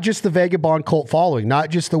 Not just the Vagabond cult following, not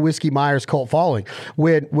just the Whiskey Myers cult following.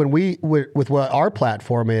 With what our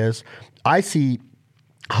platform is, I see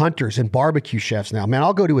hunters and barbecue chefs now. Man,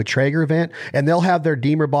 I'll go to a Traeger event and they'll have their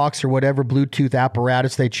Deemer box or whatever Bluetooth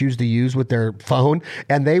apparatus they choose to use with their phone,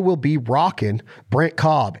 and they will be rocking Brent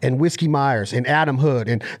Cobb and Whiskey Myers and Adam Hood.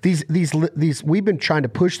 And these we've been trying to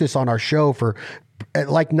push this on our show for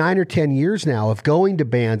like 9 or 10 years now, of going to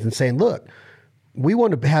bands and saying, look, we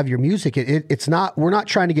want to have your music. We're not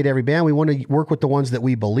trying to get every band. We want to work with the ones that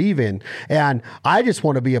we believe in. And I just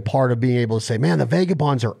want to be a part of being able to say, man, the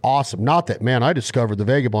Vagabonds are awesome. Not that, man, I discovered the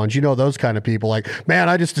Vagabonds. You know, those kind of people like, man,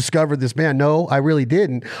 I just discovered this band. No, I really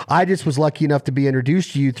didn't. I just was lucky enough to be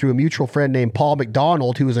introduced to you through a mutual friend named Paul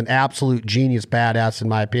McDonald, who is an absolute genius badass, in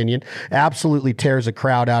my opinion. Absolutely tears a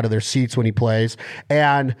crowd out of their seats when he plays.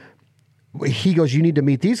 And he goes, you need to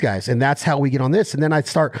meet these guys. And that's how we get on this. And then I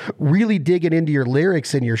start really digging into your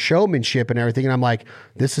lyrics and your showmanship and everything. And I'm like,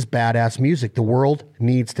 this is badass music. The world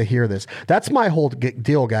needs to hear this. That's my whole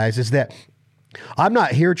deal, guys, is that I'm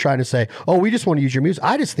not here trying to say, oh, we just want to use your music.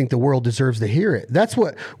 I just think the world deserves to hear it. That's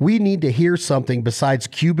what we need to hear, something besides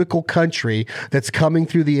cubicle country that's coming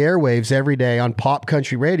through the airwaves every day on pop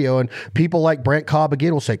country radio. And people like Brent Cobb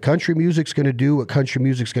again will say, country music's going to do what country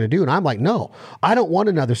music's going to do. And I'm like, no, I don't want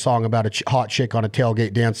another song about a hot chick on a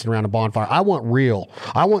tailgate dancing around a bonfire. I want real.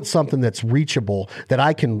 I want something that's reachable, that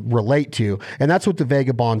I can relate to. And that's what the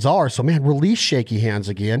Vagabonds are. So, man, release Shaky Hands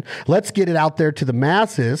again. Let's get it out there to the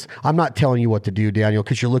masses. I'm not telling you what to do, Daniel,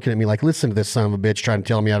 because you're looking at me like, listen to this son of a bitch trying to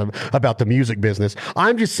tell me about the music business.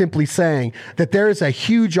 I'm just simply saying that there is a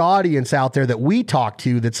huge audience out there that we talk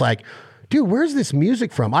to that's like, dude, where's this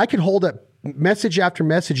music from? I can hold up message after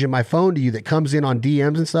message in my phone to you that comes in on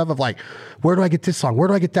DMs and stuff of like, where do I get this song? Where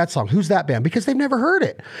do I get that song? Who's that band? Because they've never heard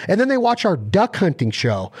it. And then they watch our duck hunting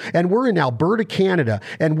show, and we're in Alberta, Canada,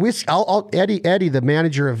 and Eddie, the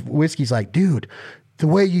manager of Whiskey's like, dude, the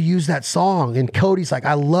way you use that song. And Cody's like,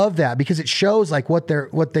 I love that, because it shows like what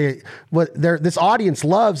this audience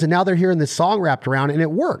loves. And now they're hearing this song wrapped around, and it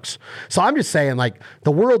works. So I'm just saying, like,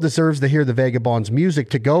 the world deserves to hear the Vagabonds music,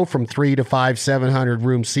 to go from 3 to 5, 700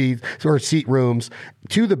 room seat rooms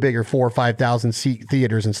to the bigger 4,000 or 5,000 seat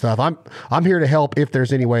theaters and stuff. I'm here to help if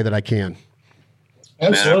there's any way that I can.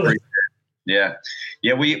 Absolutely. Yeah.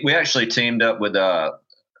 We actually teamed up with a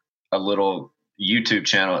little YouTube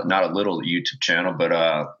channel, not a little YouTube channel, but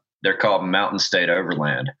they're called Mountain State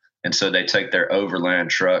Overland. And so they take their overland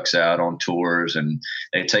trucks out on tours, and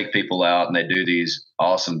they take people out, and they do these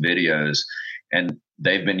awesome videos. And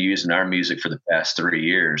they've been using our music for the past 3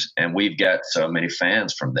 years. And we've got so many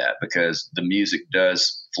fans from that, because the music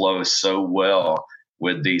does flow so well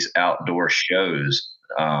with these outdoor shows.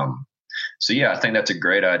 So yeah, I think that's a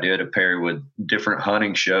great idea to pair with different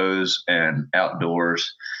hunting shows and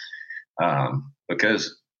outdoors.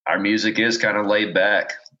 Because our music is kind of laid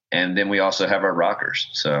back, and then we also have our rockers.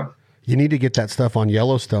 So you need to get that stuff on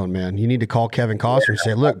Yellowstone, man. You need to call Kevin Costner and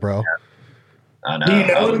say, look, bro. I know. Do you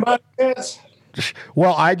know anybody else?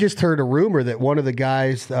 Well, I just heard a rumor that one of the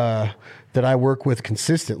guys that I work with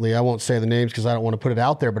consistently. I won't say the names because I don't want to put it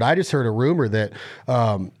out there, but I just heard a rumor that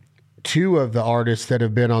two of the artists that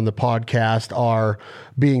have been on the podcast are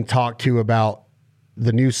being talked to about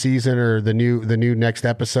the new season or the new next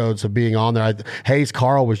episodes of being on there. Hayes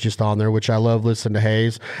Carl was just on there, which I love listening to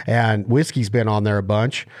Hayes, and Whiskey's been on there a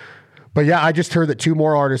bunch. But yeah, I just heard that two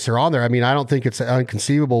more artists are on there. I mean, I don't think it's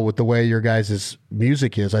inconceivable with the way your guys'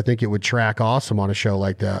 music is. I think it would track awesome on a show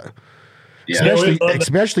like that. Yeah.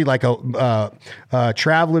 Especially like a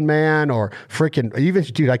Traveling Man or freaking even,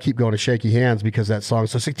 dude, I keep going to Shaky Hands because that song.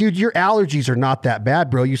 So it's like, dude, your allergies are not that bad,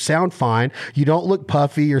 bro. You sound fine. You don't look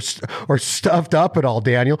puffy or stuffed up at all,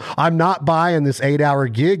 Daniel. I'm not buying this 8-hour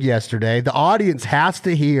gig yesterday. The audience has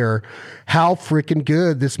to hear how freaking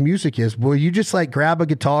good this music is. Will you just like grab a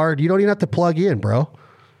guitar? You don't even have to plug in, bro.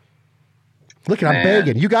 Look, I'm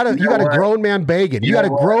begging. You got a grown man begging. You got a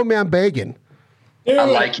grown man begging. I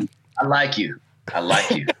like you. I like you. I'll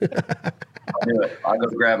do it. I'll go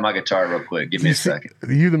grab my guitar real quick. Give me a second.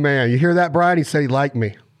 You the man. You hear that, Brian? He said he liked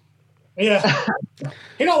me. Yeah.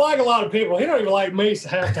 He don't like a lot of people. He don't even like me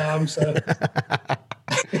half time. So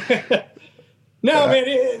no,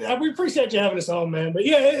 man. We appreciate you having us on, man. But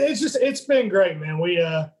yeah, it's been great, man. We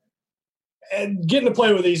and getting to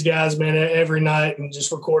play with these guys, man, every night and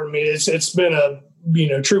just recording me. It's been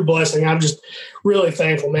a true blessing. I'm just really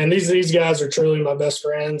thankful, man. These guys are truly my best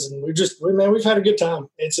friends, and we've had a good time.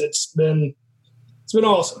 It's been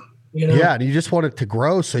awesome. Yeah, and you just want it to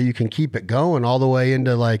grow so you can keep it going all the way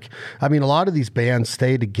into a lot of these bands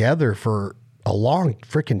stay together for a long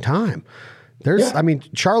freaking time.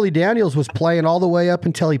 Charlie Daniels was playing all the way up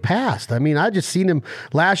until he passed. I mean, I just seen him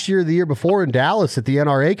last year, the year before in Dallas at the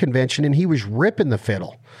NRA convention, and he was ripping the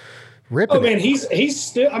fiddle. Man, he's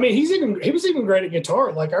still. I mean, he was even great at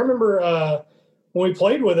guitar. Like I remember when we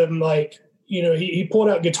played with him, he pulled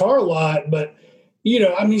out guitar a lot, but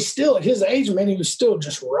still at his age, man, he was still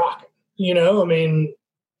just rocking. I mean,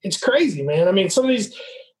 it's crazy, man. I mean, some of these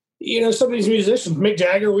musicians, Mick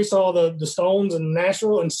Jagger, we saw the Stones in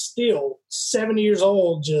Nashville, and still 70 years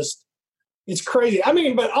old. Just it's crazy. I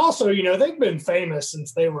mean, but also they've been famous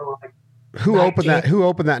since they were like. Who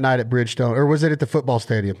opened that night at Bridgestone, or was it at the football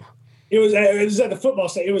stadium? It was at the football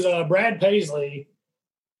stadium. It was Brad Paisley,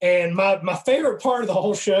 and my favorite part of the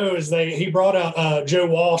whole show is he brought out Joe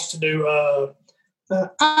Walsh to do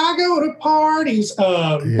 "I Go to Parties."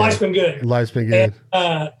 Life's Been Good. Life's Been Good.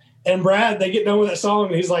 And Brad, they get done with that song,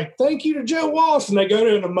 and he's like, "Thank you to Joe Walsh," and they go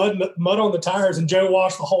to the mud on the tires, and Joe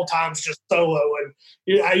Walsh the whole time is just solo, and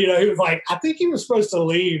he was like, I think he was supposed to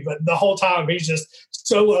leave, but the whole time he's just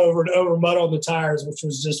solo over mud on the tires, which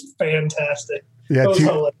was just fantastic. Yeah,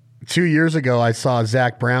 2 years ago, I saw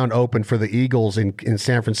Zach Brown open for the Eagles in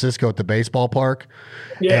San Francisco at the baseball park.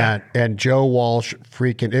 Yeah. And Joe Walsh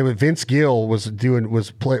Vince Gill was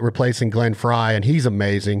replacing Glenn Fry, and he's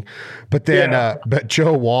amazing. But then, but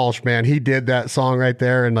Joe Walsh, man, he did that song right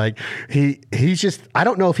there. And he's just, I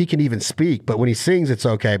don't know if he can even speak, but when he sings, it's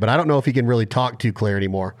okay. But I don't know if he can really talk too clear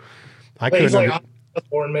anymore. He's like,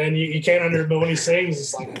 man, you can't but when he sings,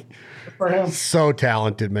 it's like, for him. So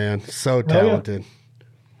talented, man. So talented. Yeah.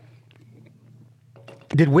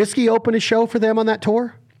 Did Whiskey open a show for them on that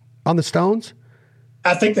tour? On the Stones?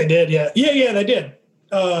 I think they did, yeah. Yeah, they did.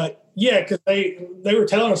 Because they were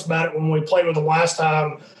telling us about it when we played with them last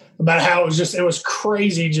time, about how it was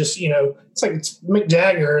crazy, just, it's like it's Mick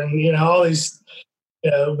Jagger and, all these,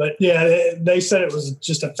 but yeah, they said it was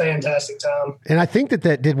just a fantastic time. And I think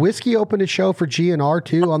that did Whiskey open a show for GNR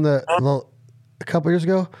too on a couple years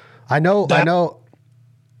ago? I know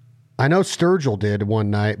Sturgill did one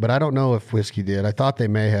night, but I don't know if Whiskey did. I thought they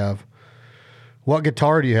may have. What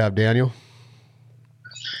guitar do you have, Daniel?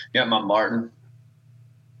 Yeah, my Martin.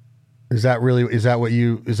 Is that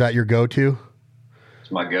your go-to?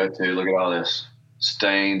 It's my go-to. Look at all this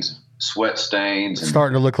stains, sweat stains. It's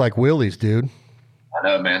starting to look like Willie's, dude. I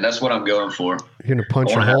know, man. That's what I'm going for. You're going to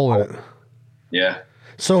punch a hole in it. Yeah.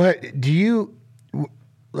 So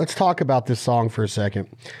let's talk about this song for a second.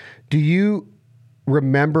 Do you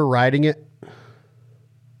remember writing it?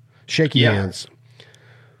 Shaky Hands.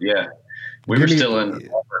 Yeah. We were still in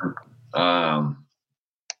Auburn.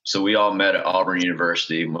 So we all met at Auburn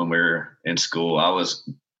University when we were in school. I was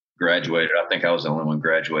graduated. I think I was the only one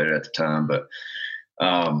graduated at the time. But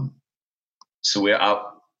and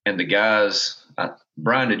the guys,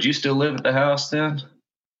 Brian, did you still live at the house then?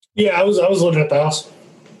 Yeah, I was living at the house.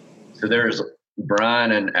 So there's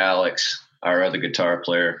Brian and Alex, our other guitar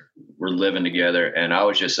player, were living together, and I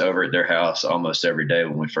was just over at their house almost every day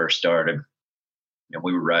when we first started. And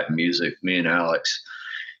we were writing music, me and Alex.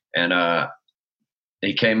 And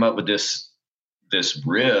he came up with this this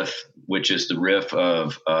riff, which is the riff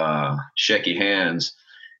of Shaky Hands.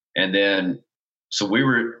 And then, so we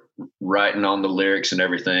were writing on the lyrics and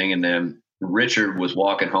everything. And then Richard was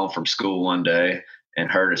walking home from school one day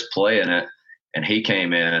and heard us playing it. And he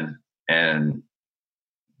came in and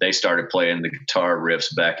they started playing the guitar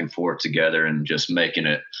riffs back and forth together and just making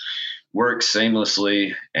it work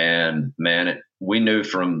seamlessly. And man, we knew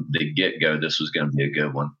from the get-go this was going to be a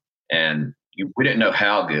good one. And we didn't know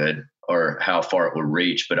how good or how far it would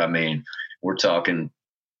reach, but I mean, we're talking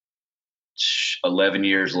 11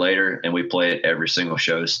 years later and we play it every single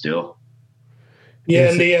show still. Yeah.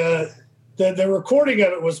 And the recording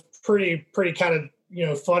of it was pretty kind of,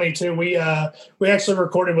 funny too. We actually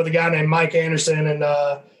recorded with a guy named Mike Anderson and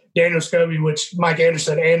Daniel Scobie, which Mike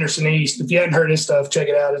Anderson East. If you hadn't heard his stuff, check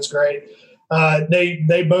it out. It's great.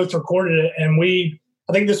 They both recorded it. And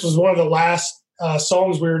I think this was one of the last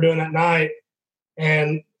songs we were doing that night.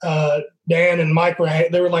 And Dan and Mike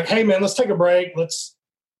they were like, "Hey man, let's take a break. Let's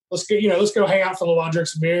go hang out for a little while, drink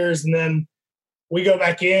some beers." And then we go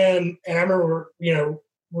back in, and I remember,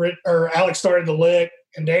 Alex started the lick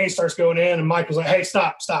and Danny starts going in and Mike was like, "Hey,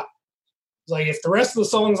 stop. It's like, if the rest of the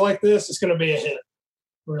song's like this, it's going to be a hit."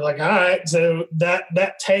 We were like, all right. So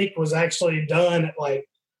that take was actually done at like,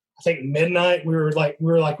 I think midnight. We were like,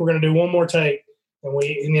 we're going to do one more take, and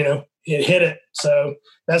it hit it. So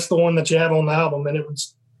that's the one that you have on the album. And it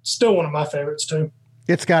was still one of my favorites too.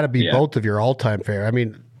 It's got to be both of your all-time favorite. I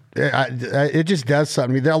mean, it just does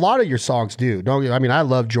something. I mean, a lot of your songs do. I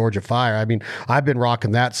love Georgia Fire. I mean, I've been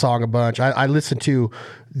rocking that song a bunch. I listen to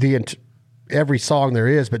every song there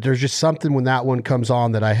is, but there's just something when that one comes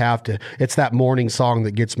on that I have to. It's that morning song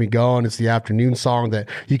that gets me going. It's the afternoon song that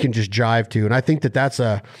you can just jive to. And I think that's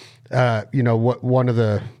one of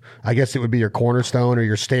the, I guess it would be your cornerstone or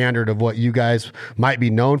your standard of what you guys might be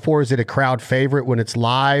known for. Is it a crowd favorite when it's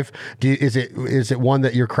live? Is it one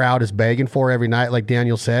that your crowd is begging for every night, like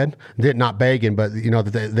Daniel said? Not begging, but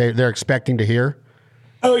they're expecting to hear.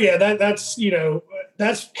 Oh yeah, that's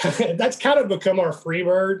kind of become our free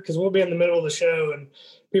bird, because we'll be in the middle of the show and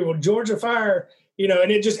people, Georgia Fire,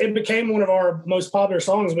 and it became one of our most popular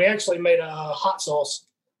songs. We actually made a hot sauce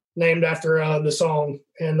named after the song,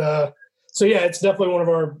 and so yeah, it's definitely one of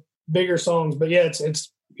our bigger songs. But yeah,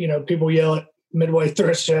 it's people yell it midway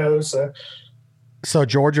through a show. So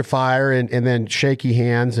Georgia Fire and then Shaky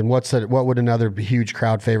Hands, and what would another huge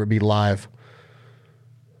crowd favorite be live?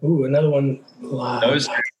 Ooh, another one live. Those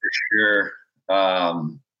are for sure.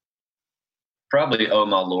 Probably "Oh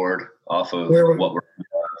My Lord" off of What We're.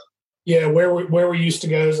 Yeah, where we used to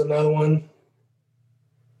go is another one.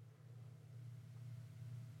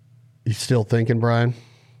 You still thinking, Brian?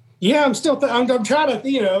 Yeah, I'm still. I'm trying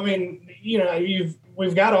to.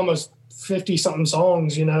 We've got almost 50 something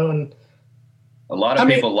songs, and a lot of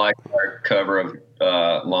people like our cover of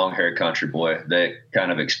 "Long Haired Country Boy." They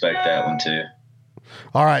kind of expect that one too.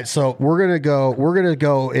 All right, so we're gonna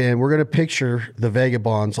go and we're gonna picture the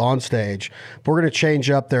Vagabonds on stage. We're gonna change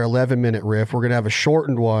up their 11-minute riff. We're gonna have a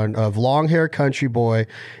shortened one of "Long Hair Country Boy"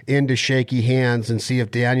 into "Shaky Hands" and see if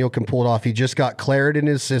Daniel can pull it off. He just got Claret in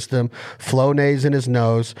his system, Flonase in his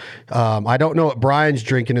nose. I don't know what Brian's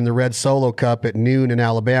drinking in the red Solo cup at noon in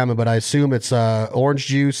Alabama, but I assume it's orange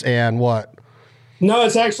juice and what? No,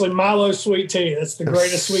 it's actually Milo sweet tea. That's the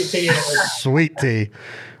greatest sweet tea ever. Sweet tea.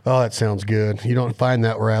 Oh, that sounds good. You don't find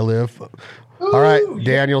that where I live. Ooh, all right,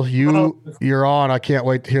 Daniel, you're on. I can't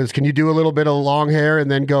wait to hear this. Can you do a little bit of Long Hair and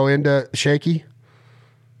then go into Shaky?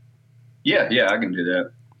 Yeah, I can do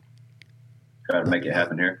that. Try to make it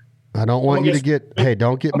happen here. I don't want you to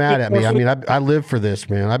don't get mad at me. I mean, I live for this,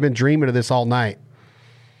 man. I've been dreaming of this all night.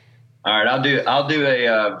 All right, I'll do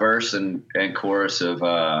a verse and chorus of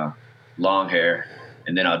Long Hair,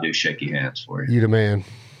 and then I'll do Shaky Hands for you. You the man.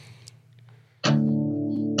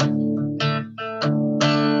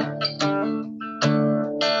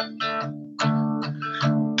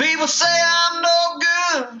 People say I'm no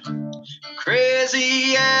good,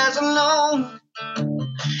 crazy as a loon.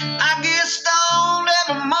 I get stoned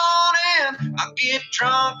every morning, I get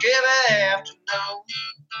drunk every afternoon.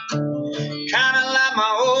 Kinda like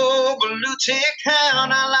my old blue tick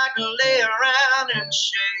hound, I like to lay around in the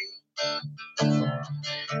shade.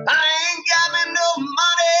 I ain't got me no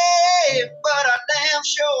money, but I damn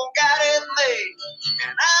sure got it made.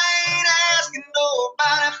 And I ain't asking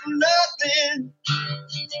nobody for nothing.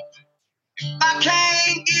 I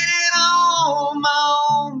can't get it on my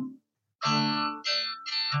own.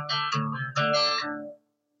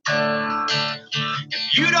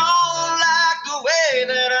 If you don't like the way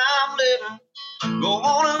that I'm living, go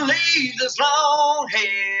on and leave this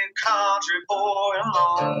long-haired country boy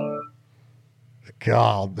alone.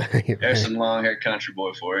 God dang it, There's man. some long-haired country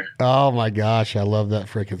boy for you. Oh my gosh, I love that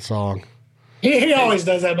freaking song. He always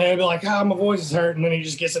does that, man. He'll be like, my voice is hurting, and then he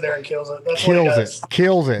just gets in there and kills it. That's what he does.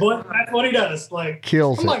 Kills it. But that's what he does. Like,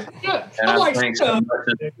 Kills I'm it. like, yeah. And I'm I like, think so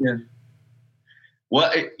much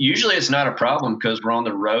well, usually it's not a problem because we're on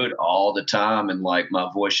the road all the time, and like my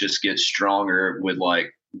voice just gets stronger with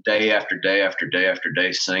like day after day after day after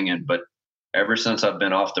day singing. But ever since I've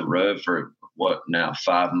been off the road for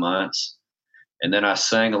 5 months, and then I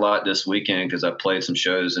sang a lot this weekend because I played some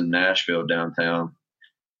shows in Nashville downtown,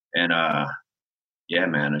 and yeah,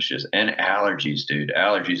 man, it's just and allergies, dude.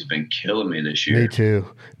 Allergies have been killing me this year. Me too.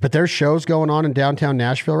 But there's shows going on in downtown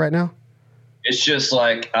Nashville right now. It's just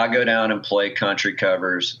like I go down and play country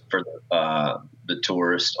covers for the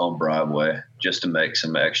tourists on Broadway just to make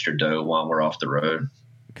some extra dough while we're off the road.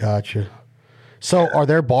 Gotcha. So are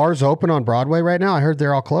there bars open on Broadway right now? I heard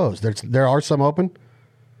they're all closed. There are some open?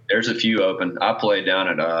 There's a few open. I play down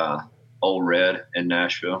at Old Red in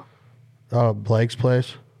Nashville. Oh, Blake's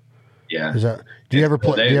place? Yeah. Is that? Do you ever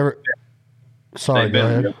play? Sorry, go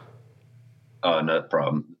ahead. Oh, no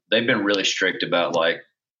problem. They've been really strict about like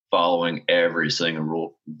following every single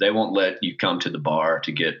rule. They won't let you come to the bar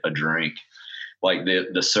to get a drink. Like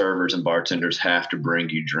the servers and bartenders have to bring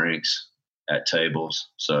you drinks at tables.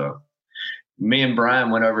 So me and Brian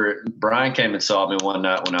went over. Brian came and saw me one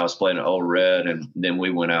night when I was playing at Old Red, and then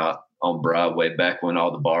we went out on Broadway back when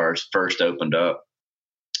all the bars first opened up.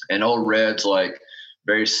 And Old Red's like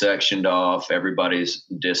very sectioned off. Everybody's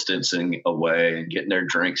distancing away and getting their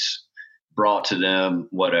drinks brought to them,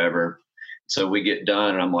 whatever. So we get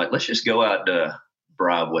done, and I'm like, let's just go out to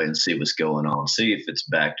Broadway and see what's going on, see if it's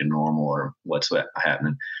back to normal or what's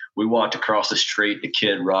happening. We walked across the street to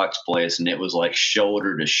Kid Rock's place, and it was like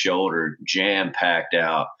shoulder to shoulder, jam-packed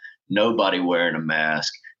out, nobody wearing a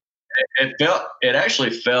mask. It actually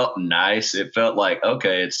felt nice. It felt like,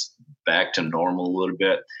 okay, it's back to normal a little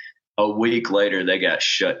bit. A week later, they got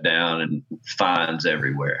shut down and fines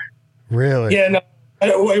everywhere. Really? Yeah, no,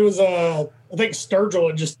 it was I think Sturgill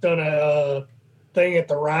had just done a thing at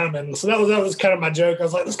the Ryman, so that was kind of my joke. I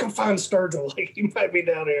was like, let's go find Sturgill. Like, he might be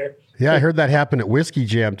down here. Yeah, I heard that happen at Whiskey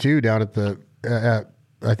Jam too, down at the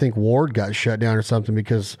I think Ward got shut down or something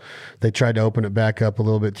because they tried to open it back up a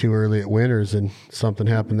little bit too early at Winters, and something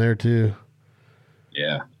happened there too.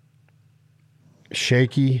 Yeah.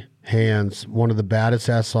 Shaky Hands, one of the baddest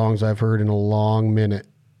ass songs I've heard in a long minute.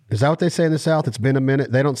 Is that what they say in the South? It's been a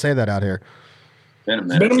minute. They don't say that out here. Been a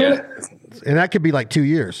minute. Yeah. And that could be like 2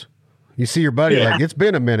 years. You see your buddy, like, it's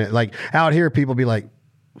been a minute. Like out here, people be like,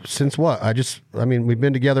 since what? I mean, we've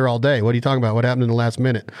been together all day. What are you talking about? What happened in the last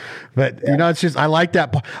minute? But you know, it's just, I like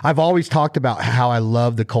that. I've always talked about how I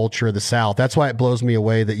love the culture of the South. That's why it blows me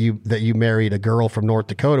away that you married a girl from North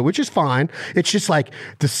Dakota, which is fine. It's just like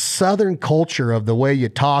the Southern culture of the way you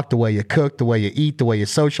talk, the way you cook, the way you eat, the way you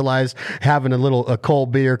socialize, having a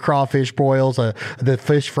cold beer, crawfish broils, the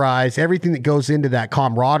fish fries, everything that goes into that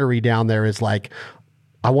camaraderie down there is like,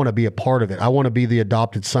 I want to be a part of it. I want to be the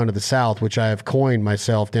adopted son of the South, which I have coined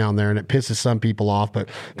myself down there, and it pisses some people off. But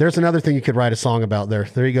there's another thing you could write a song about there.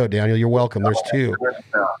 There you go, Daniel. You're welcome. There's two.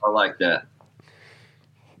 I like that.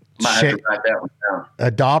 Might have to write that one down.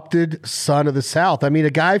 Adopted son of the South. I mean,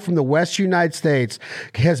 a guy from the West United States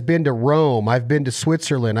has been to Rome. I've been to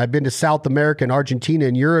Switzerland. I've been to South America and Argentina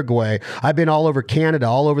and Uruguay. I've been all over Canada,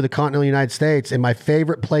 all over the continental United States. And my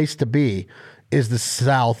favorite place to be is the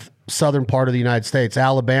southern part of the United States: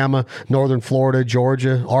 Alabama, northern Florida,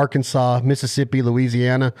 Georgia, Arkansas, Mississippi,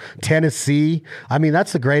 Louisiana, Tennessee. I mean,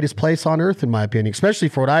 that's the greatest place on earth, in my opinion, especially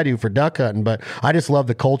for what I do for duck hunting. But I just love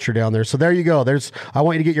the culture down there. So there you go. I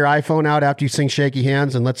want you to get your iPhone out after you sing Shaky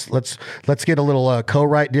Hands, and let's get a little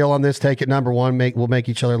co-write deal on this. Take it number one. We'll make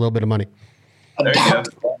each other a little bit of money. There you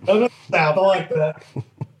go. I like that.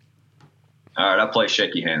 All right, I'll play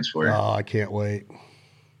Shaky Hands for you. Oh, I can't wait.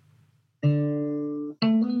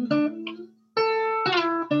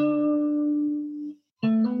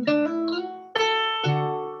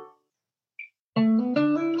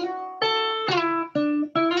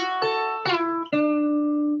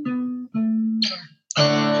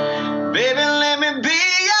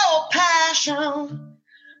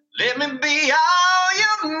 Let me be all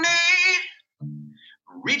you need.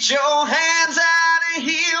 Reach your hands out and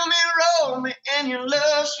heal me, roll me in your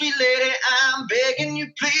love, sweet lady. I'm begging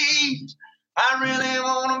you, please. I really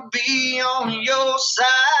want to be on your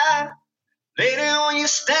side. Lady, when you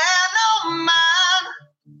stand on mine,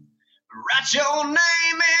 write your name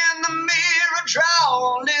in the mirror, draw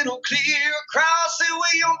a little clear across it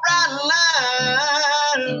with your bright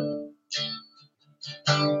line.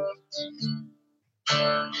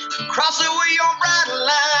 Cross it with your bright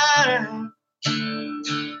line.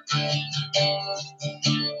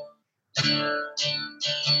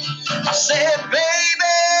 I said, baby,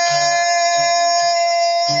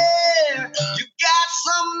 you got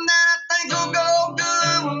something that I think will go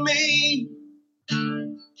good with me.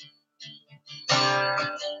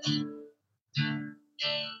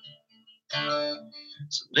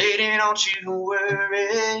 So lady, don't you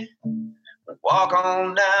worry, walk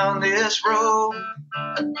on down this road.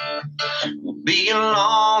 We'll be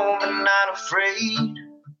alone but not afraid.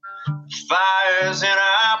 Fires in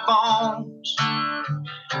our bones.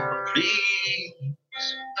 Please,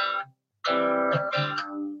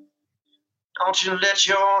 don't you let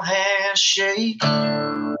your hands shake. I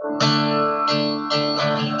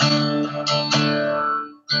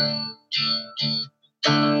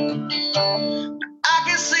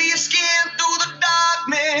can see your skin through the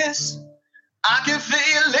darkness. I can feel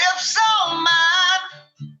your lips on mine.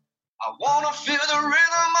 I wanna feel the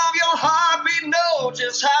rhythm of your heartbeat, know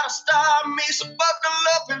just how to start me. So buckle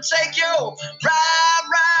up and take your ride.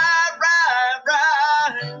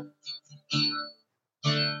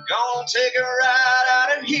 Gonna take a ride out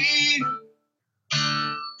of here.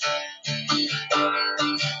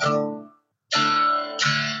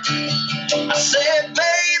 I said,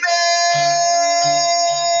 baby,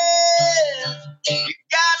 you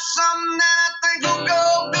got something that I think will go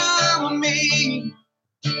good with me.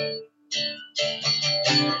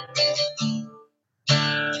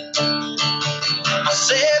 I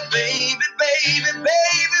said, baby, baby,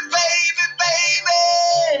 baby, baby,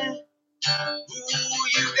 baby, ooh,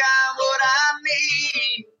 you got what I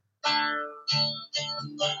need.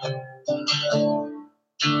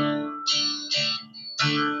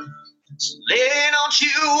 So lady, don't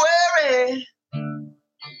you worry,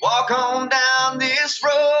 walk on down this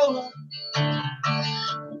road.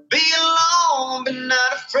 Be alone but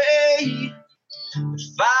not afraid. The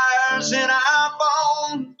fire's in our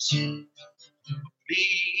bones.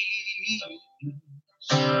 Please,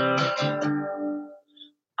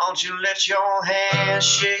 don't you let your hands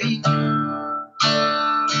shake.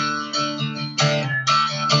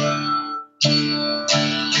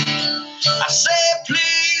 I said,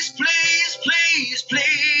 please, please, please,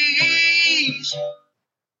 please,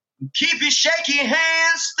 keep your shaky hands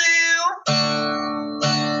still.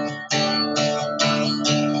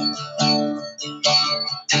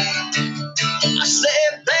 I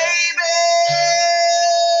said, baby,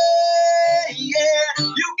 yeah,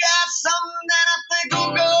 you got something that I think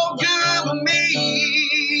will go good with me.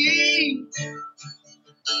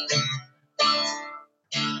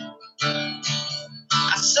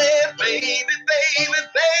 I said, baby, baby, baby,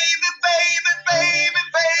 baby, baby,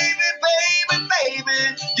 baby, baby, baby,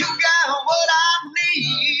 you got what I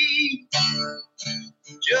need,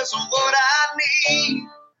 just what I need.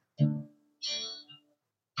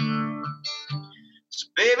 So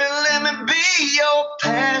baby, let me be your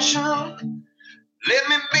passion, let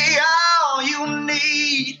me be all you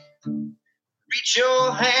need. Reach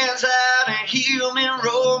your hands out and heal me,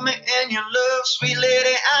 roll me in your love, sweet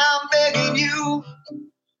lady, I'm begging you.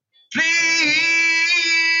 Please,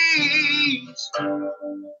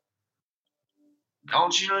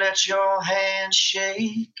 don't you let your hands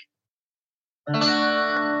shake.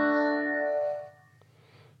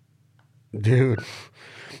 Dude,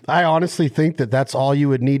 I honestly think that that's all you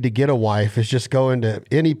would need to get a wife is just go into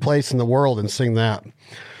any place in the world and sing that.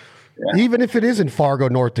 Yeah. Even if it is in Fargo,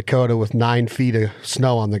 North Dakota with 9 feet of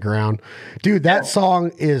snow on the ground. Dude, that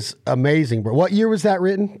song is amazing, bro. What year was that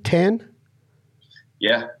written? 10?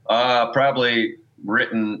 Yeah, probably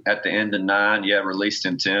written at the end of 9. Yeah, released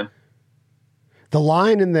in 10. The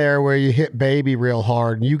line in there where you hit baby real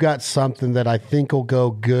hard and you got something that I think will go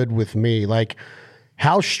good with me. Like,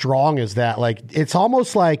 how strong is that? Like, it's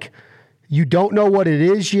almost like you don't know what it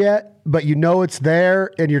is yet, but you know it's there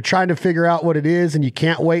and you're trying to figure out what it is and you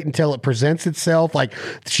can't wait until it presents itself. Like,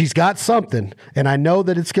 she's got something and I know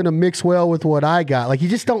that it's going to mix well with what I got. Like, you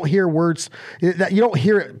just don't hear words that you don't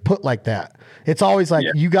hear it put like that. It's always like,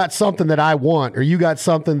 you got something that I want, or you got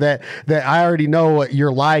something that I already know what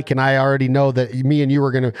you're like. And I already know that me and you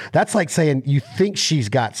are going to, that's like saying you think she's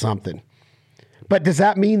got something, but does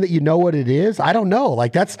that mean that you know what it is? I don't know.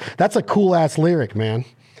 Like, that's a cool ass lyric, man.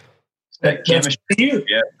 That's up to you.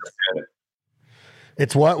 Yeah.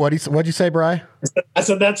 It's what? What'd you say, Bri? I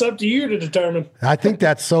said that's up to you to determine. I think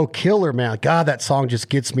that's so killer, man. God, that song just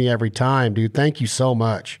gets me every time, dude. Thank you so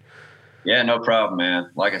much. Yeah, no problem,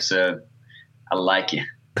 man. Like I said, I like you,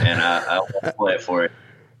 and I want to play it for you.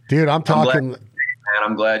 Dude, I'm talking.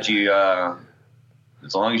 I'm glad you,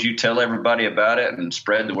 as long as you tell everybody about it and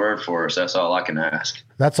spread the word for us, that's all I can ask.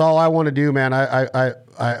 That's all I want to do, man.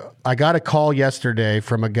 I got a call yesterday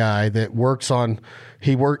from a guy that works on,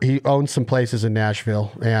 he owns some places in Nashville,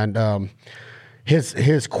 and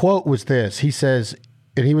his quote was this. He says,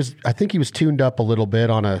 and I think he was tuned up a little bit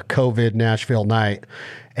on a COVID Nashville night,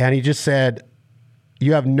 and he just said,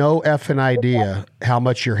 "You have no effing idea how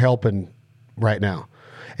much you're helping right now."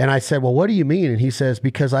 And I said, "Well, what do you mean?" And he says,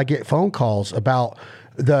 "Because I get phone calls about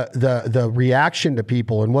the reaction to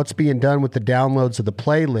people and what's being done with the downloads of the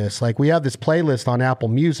playlist. Like, we have this playlist on Apple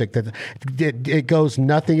Music that it goes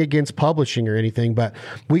nothing against publishing or anything, but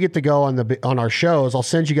we get to go on our shows. I'll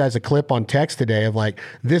send you guys a clip on text today of like,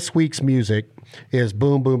 this week's music is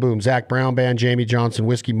boom, boom, boom. Zach Brown Band, Jamie Johnson,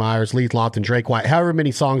 Whiskey Myers, Leith Lofton, Drake White, however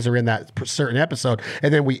many songs are in that certain episode.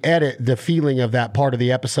 And then we edit the feeling of that part of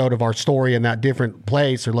the episode of our story in that different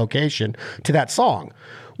place or location to that song.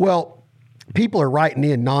 Well, people are writing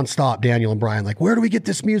in nonstop, Daniel and Brian, like, where do we get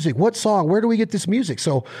this music? What song? Where do we get this music?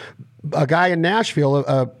 So a guy in Nashville,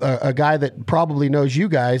 a guy that probably knows you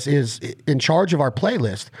guys, is in charge of our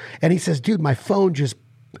playlist. And he says, dude, my phone just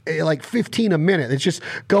like 15 a minute. It's just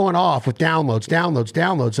going off with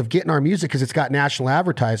downloads of getting our music because it's got national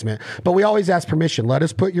advertisement. But we always ask permission. Let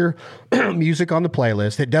us put your music on the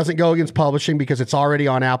playlist. It doesn't go against publishing because it's already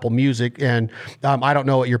on Apple Music. And I don't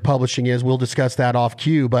know what your publishing is. We'll discuss that off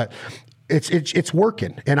cue. But it's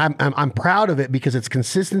working, and I'm proud of it because it's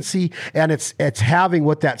consistency and it's having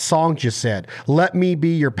what that song just said. Let me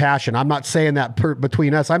be your passion. I'm not saying that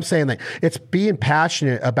between us. I'm saying that it's being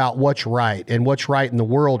passionate about what's right and what's right in the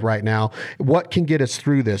world right now. What can get us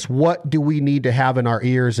through this? What do we need to have in our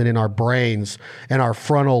ears and in our brains and our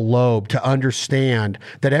frontal lobe to understand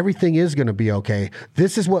that everything is going to be okay?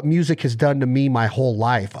 This is what music has done to me my whole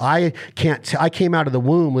life. I came out of the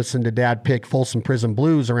womb listening to Dad pick Folsom Prison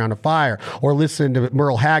Blues around a fire, or listening to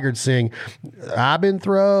Merle Haggard sing, I've been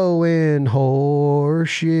throwing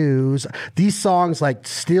horseshoes. These songs, like,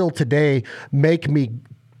 still today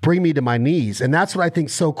bring me to my knees. And that's what I think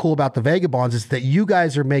is so cool about the Vagabonds, is that you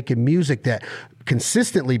guys are making music that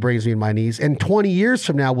consistently brings me to my knees. And 20 years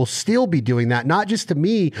from now, we'll still be doing that, not just to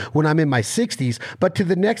me when I'm in my 60s, but to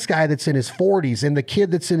the next guy that's in his 40s and the kid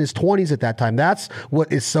that's in his 20s at that time. That's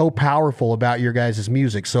what is so powerful about your guys'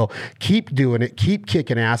 music. So keep doing it. Keep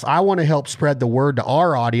kicking ass. I want to help spread the word to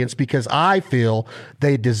our audience because I feel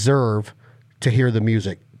they deserve to hear the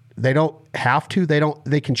music. They don't have to,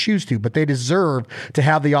 they can choose to, but they deserve to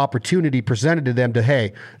have the opportunity presented to them to,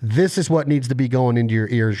 hey, this is what needs to be going into your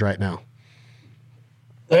ears right now.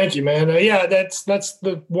 Thank you, man. Yeah, that's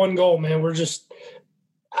the one goal, man. We're just,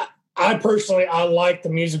 I personally like the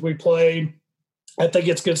music we play. I think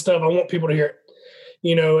it's good stuff. I want people to hear it.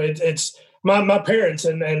 You know, it's my parents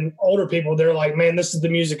and older people. They're like, man, this is the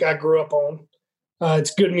music I grew up on.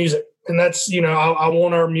 It's good music. And that's, you know, I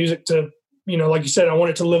want our music to, you know, like you said, I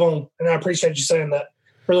want it to live on. And I appreciate you saying that.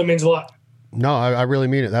 It really means a lot. No, I really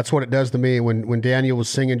mean it. That's what it does to me. When Daniel was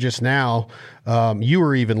singing just now, you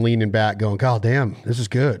were even leaning back going, God damn, this is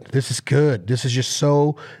good. This is good. This is just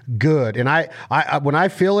so good. And I when I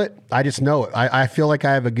feel it, I just know it. I feel like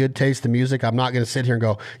I have a good taste in music. I'm not going to sit here and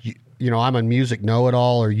go, you know, I'm a music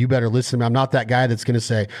know-it-all, or you better listen to me. I'm not that guy that's going to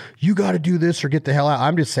say, you got to do this or get the hell out.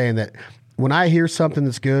 I'm just saying that when I hear something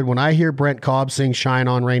that's good, when I hear Brent Cobb sing Shine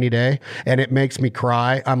On Rainy Day and it makes me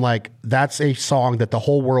cry, I'm like, that's a song that the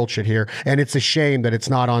whole world should hear. And it's a shame that it's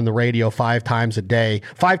not on the radio 5 times a day,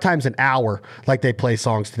 5 times an hour, like they play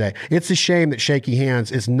songs today. It's a shame that Shaky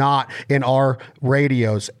Hands is not in our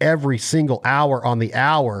radios every single hour on the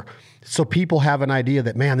hour. So people have an idea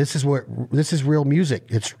that, man, this is real music.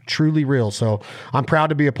 It's truly real. So I'm proud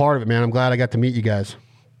to be a part of it, man. I'm glad I got to meet you guys.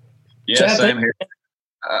 Yeah, same here.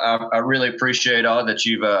 I really appreciate all that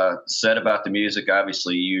you've said about the music.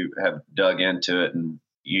 Obviously, you have dug into it, and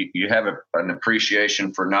you have an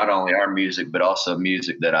appreciation for not only our music, but also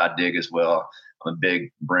music that I dig as well. I'm a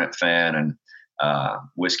big Brent fan and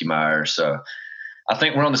Whiskey Myers. So I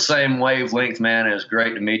think we're on the same wavelength, man. It was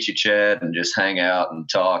great to meet you, Chad, and just hang out and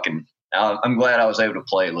talk. And I'm glad I was able to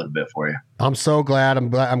play a little bit for you. I'm so glad. I'm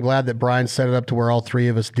glad that Brian set it up to where all 3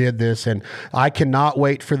 of us did this. And I cannot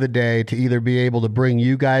wait for the day to either be able to bring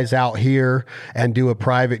you guys out here and do a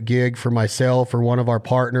private gig for myself or one of our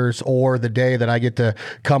partners, or the day that I get to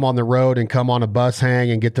come on the road and come on a bus hang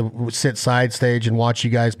and get to sit side stage and watch you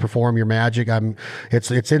guys perform your magic.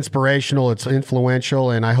 It's inspirational. It's influential.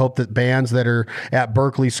 And I hope that bands that are at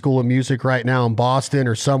Berklee School of Music right now in Boston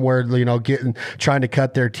or somewhere, you know, trying to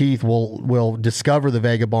cut their teeth will discover the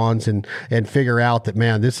Vagabonds and figure out that,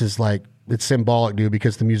 man, this is like, it's symbolic, dude,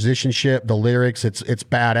 because the musicianship, the lyrics, it's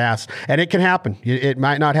badass. And it can happen. It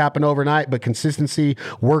might not happen overnight, but consistency,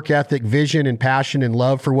 work ethic, vision, and passion and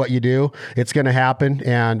love for what you do, it's going to happen.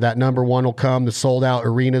 And that number 1 will come. The sold out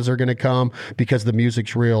arenas are going to come because the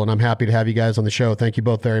music's real. And I'm happy to have you guys on the show. Thank you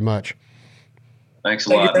both very much. Thanks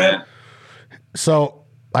a lot, man. So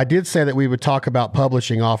I did say that we would talk about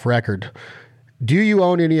publishing off record. Do you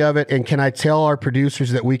own any of it? And can I tell our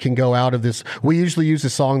producers that we can go out of this? We usually use a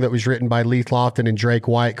song that was written by Leith Lofton and Drake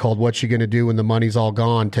White called What You Gonna Do When the Money's All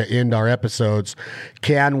Gone to end our episodes.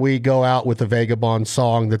 Can we go out with a Vagabond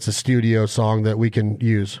song that's a studio song that we can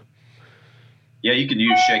use? Yeah, you can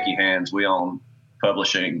use Shaky Hands. We own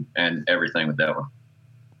publishing and everything with that one.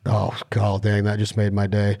 Oh, God dang, that just made my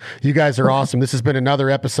day. You guys are awesome. This has been another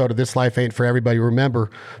episode of This Life Ain't For Everybody. Remember,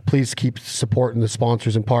 please keep supporting the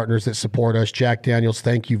sponsors and partners that support us. Jack Daniels,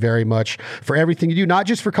 thank you very much for everything you do, not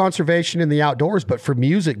just for conservation in the outdoors, but for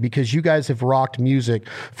music, because you guys have rocked music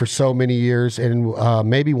for so many years. And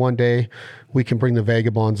maybe one day we can bring the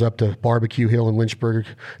Vagabonds up to Barbecue Hill in Lynchburg,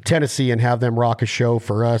 Tennessee, and have them rock a show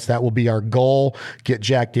for us. That will be our goal. Get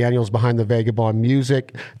Jack Daniels behind the Vagabond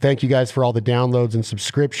music. Thank you guys for all the downloads and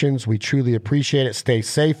subscriptions. We truly appreciate it. Stay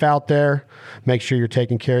safe out there. Make sure you're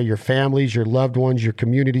taking care of your families, your loved ones, your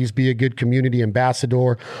communities. Be a good community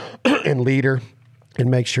ambassador and leader,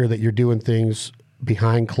 and make sure that you're doing things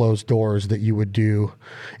behind closed doors that you would do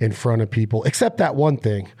in front of people, except that one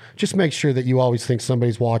thing. Just make sure that you always think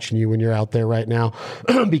somebody's watching you when you're out there right now,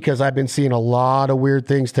 because I've been seeing a lot of weird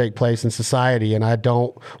things take place in society, and I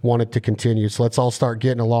don't want it to continue. So let's all start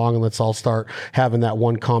getting along, and let's all start having that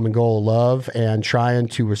one common goal of love and trying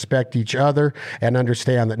to respect each other and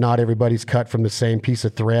understand that not everybody's cut from the same piece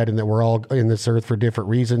of thread and that we're all in this earth for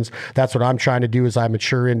different reasons. That's what I'm trying to do as I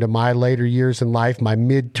mature into my later years in life, my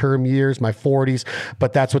midterm years, my 40s.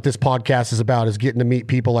 But that's what this podcast is about, is getting to meet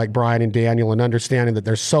people like Brian and Daniel and understanding that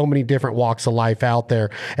there's so many different walks of life out there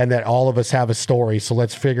and that all of us have a story. So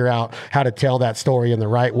let's figure out how to tell that story in the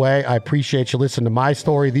right way. I appreciate you listening to my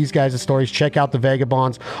story, these guys' stories. Check out the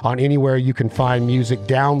Vagabonds on anywhere you can find music.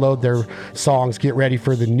 Download their songs. Get ready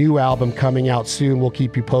for the new album coming out soon. We'll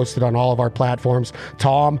keep you posted on all of our platforms.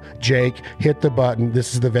 Tom, Jake, hit the button.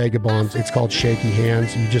 This is the Vagabonds. It's called Shaky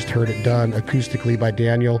Hands. You just heard it done acoustically by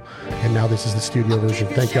Daniel, and now this is the studio version.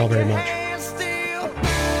 Thank you all very much.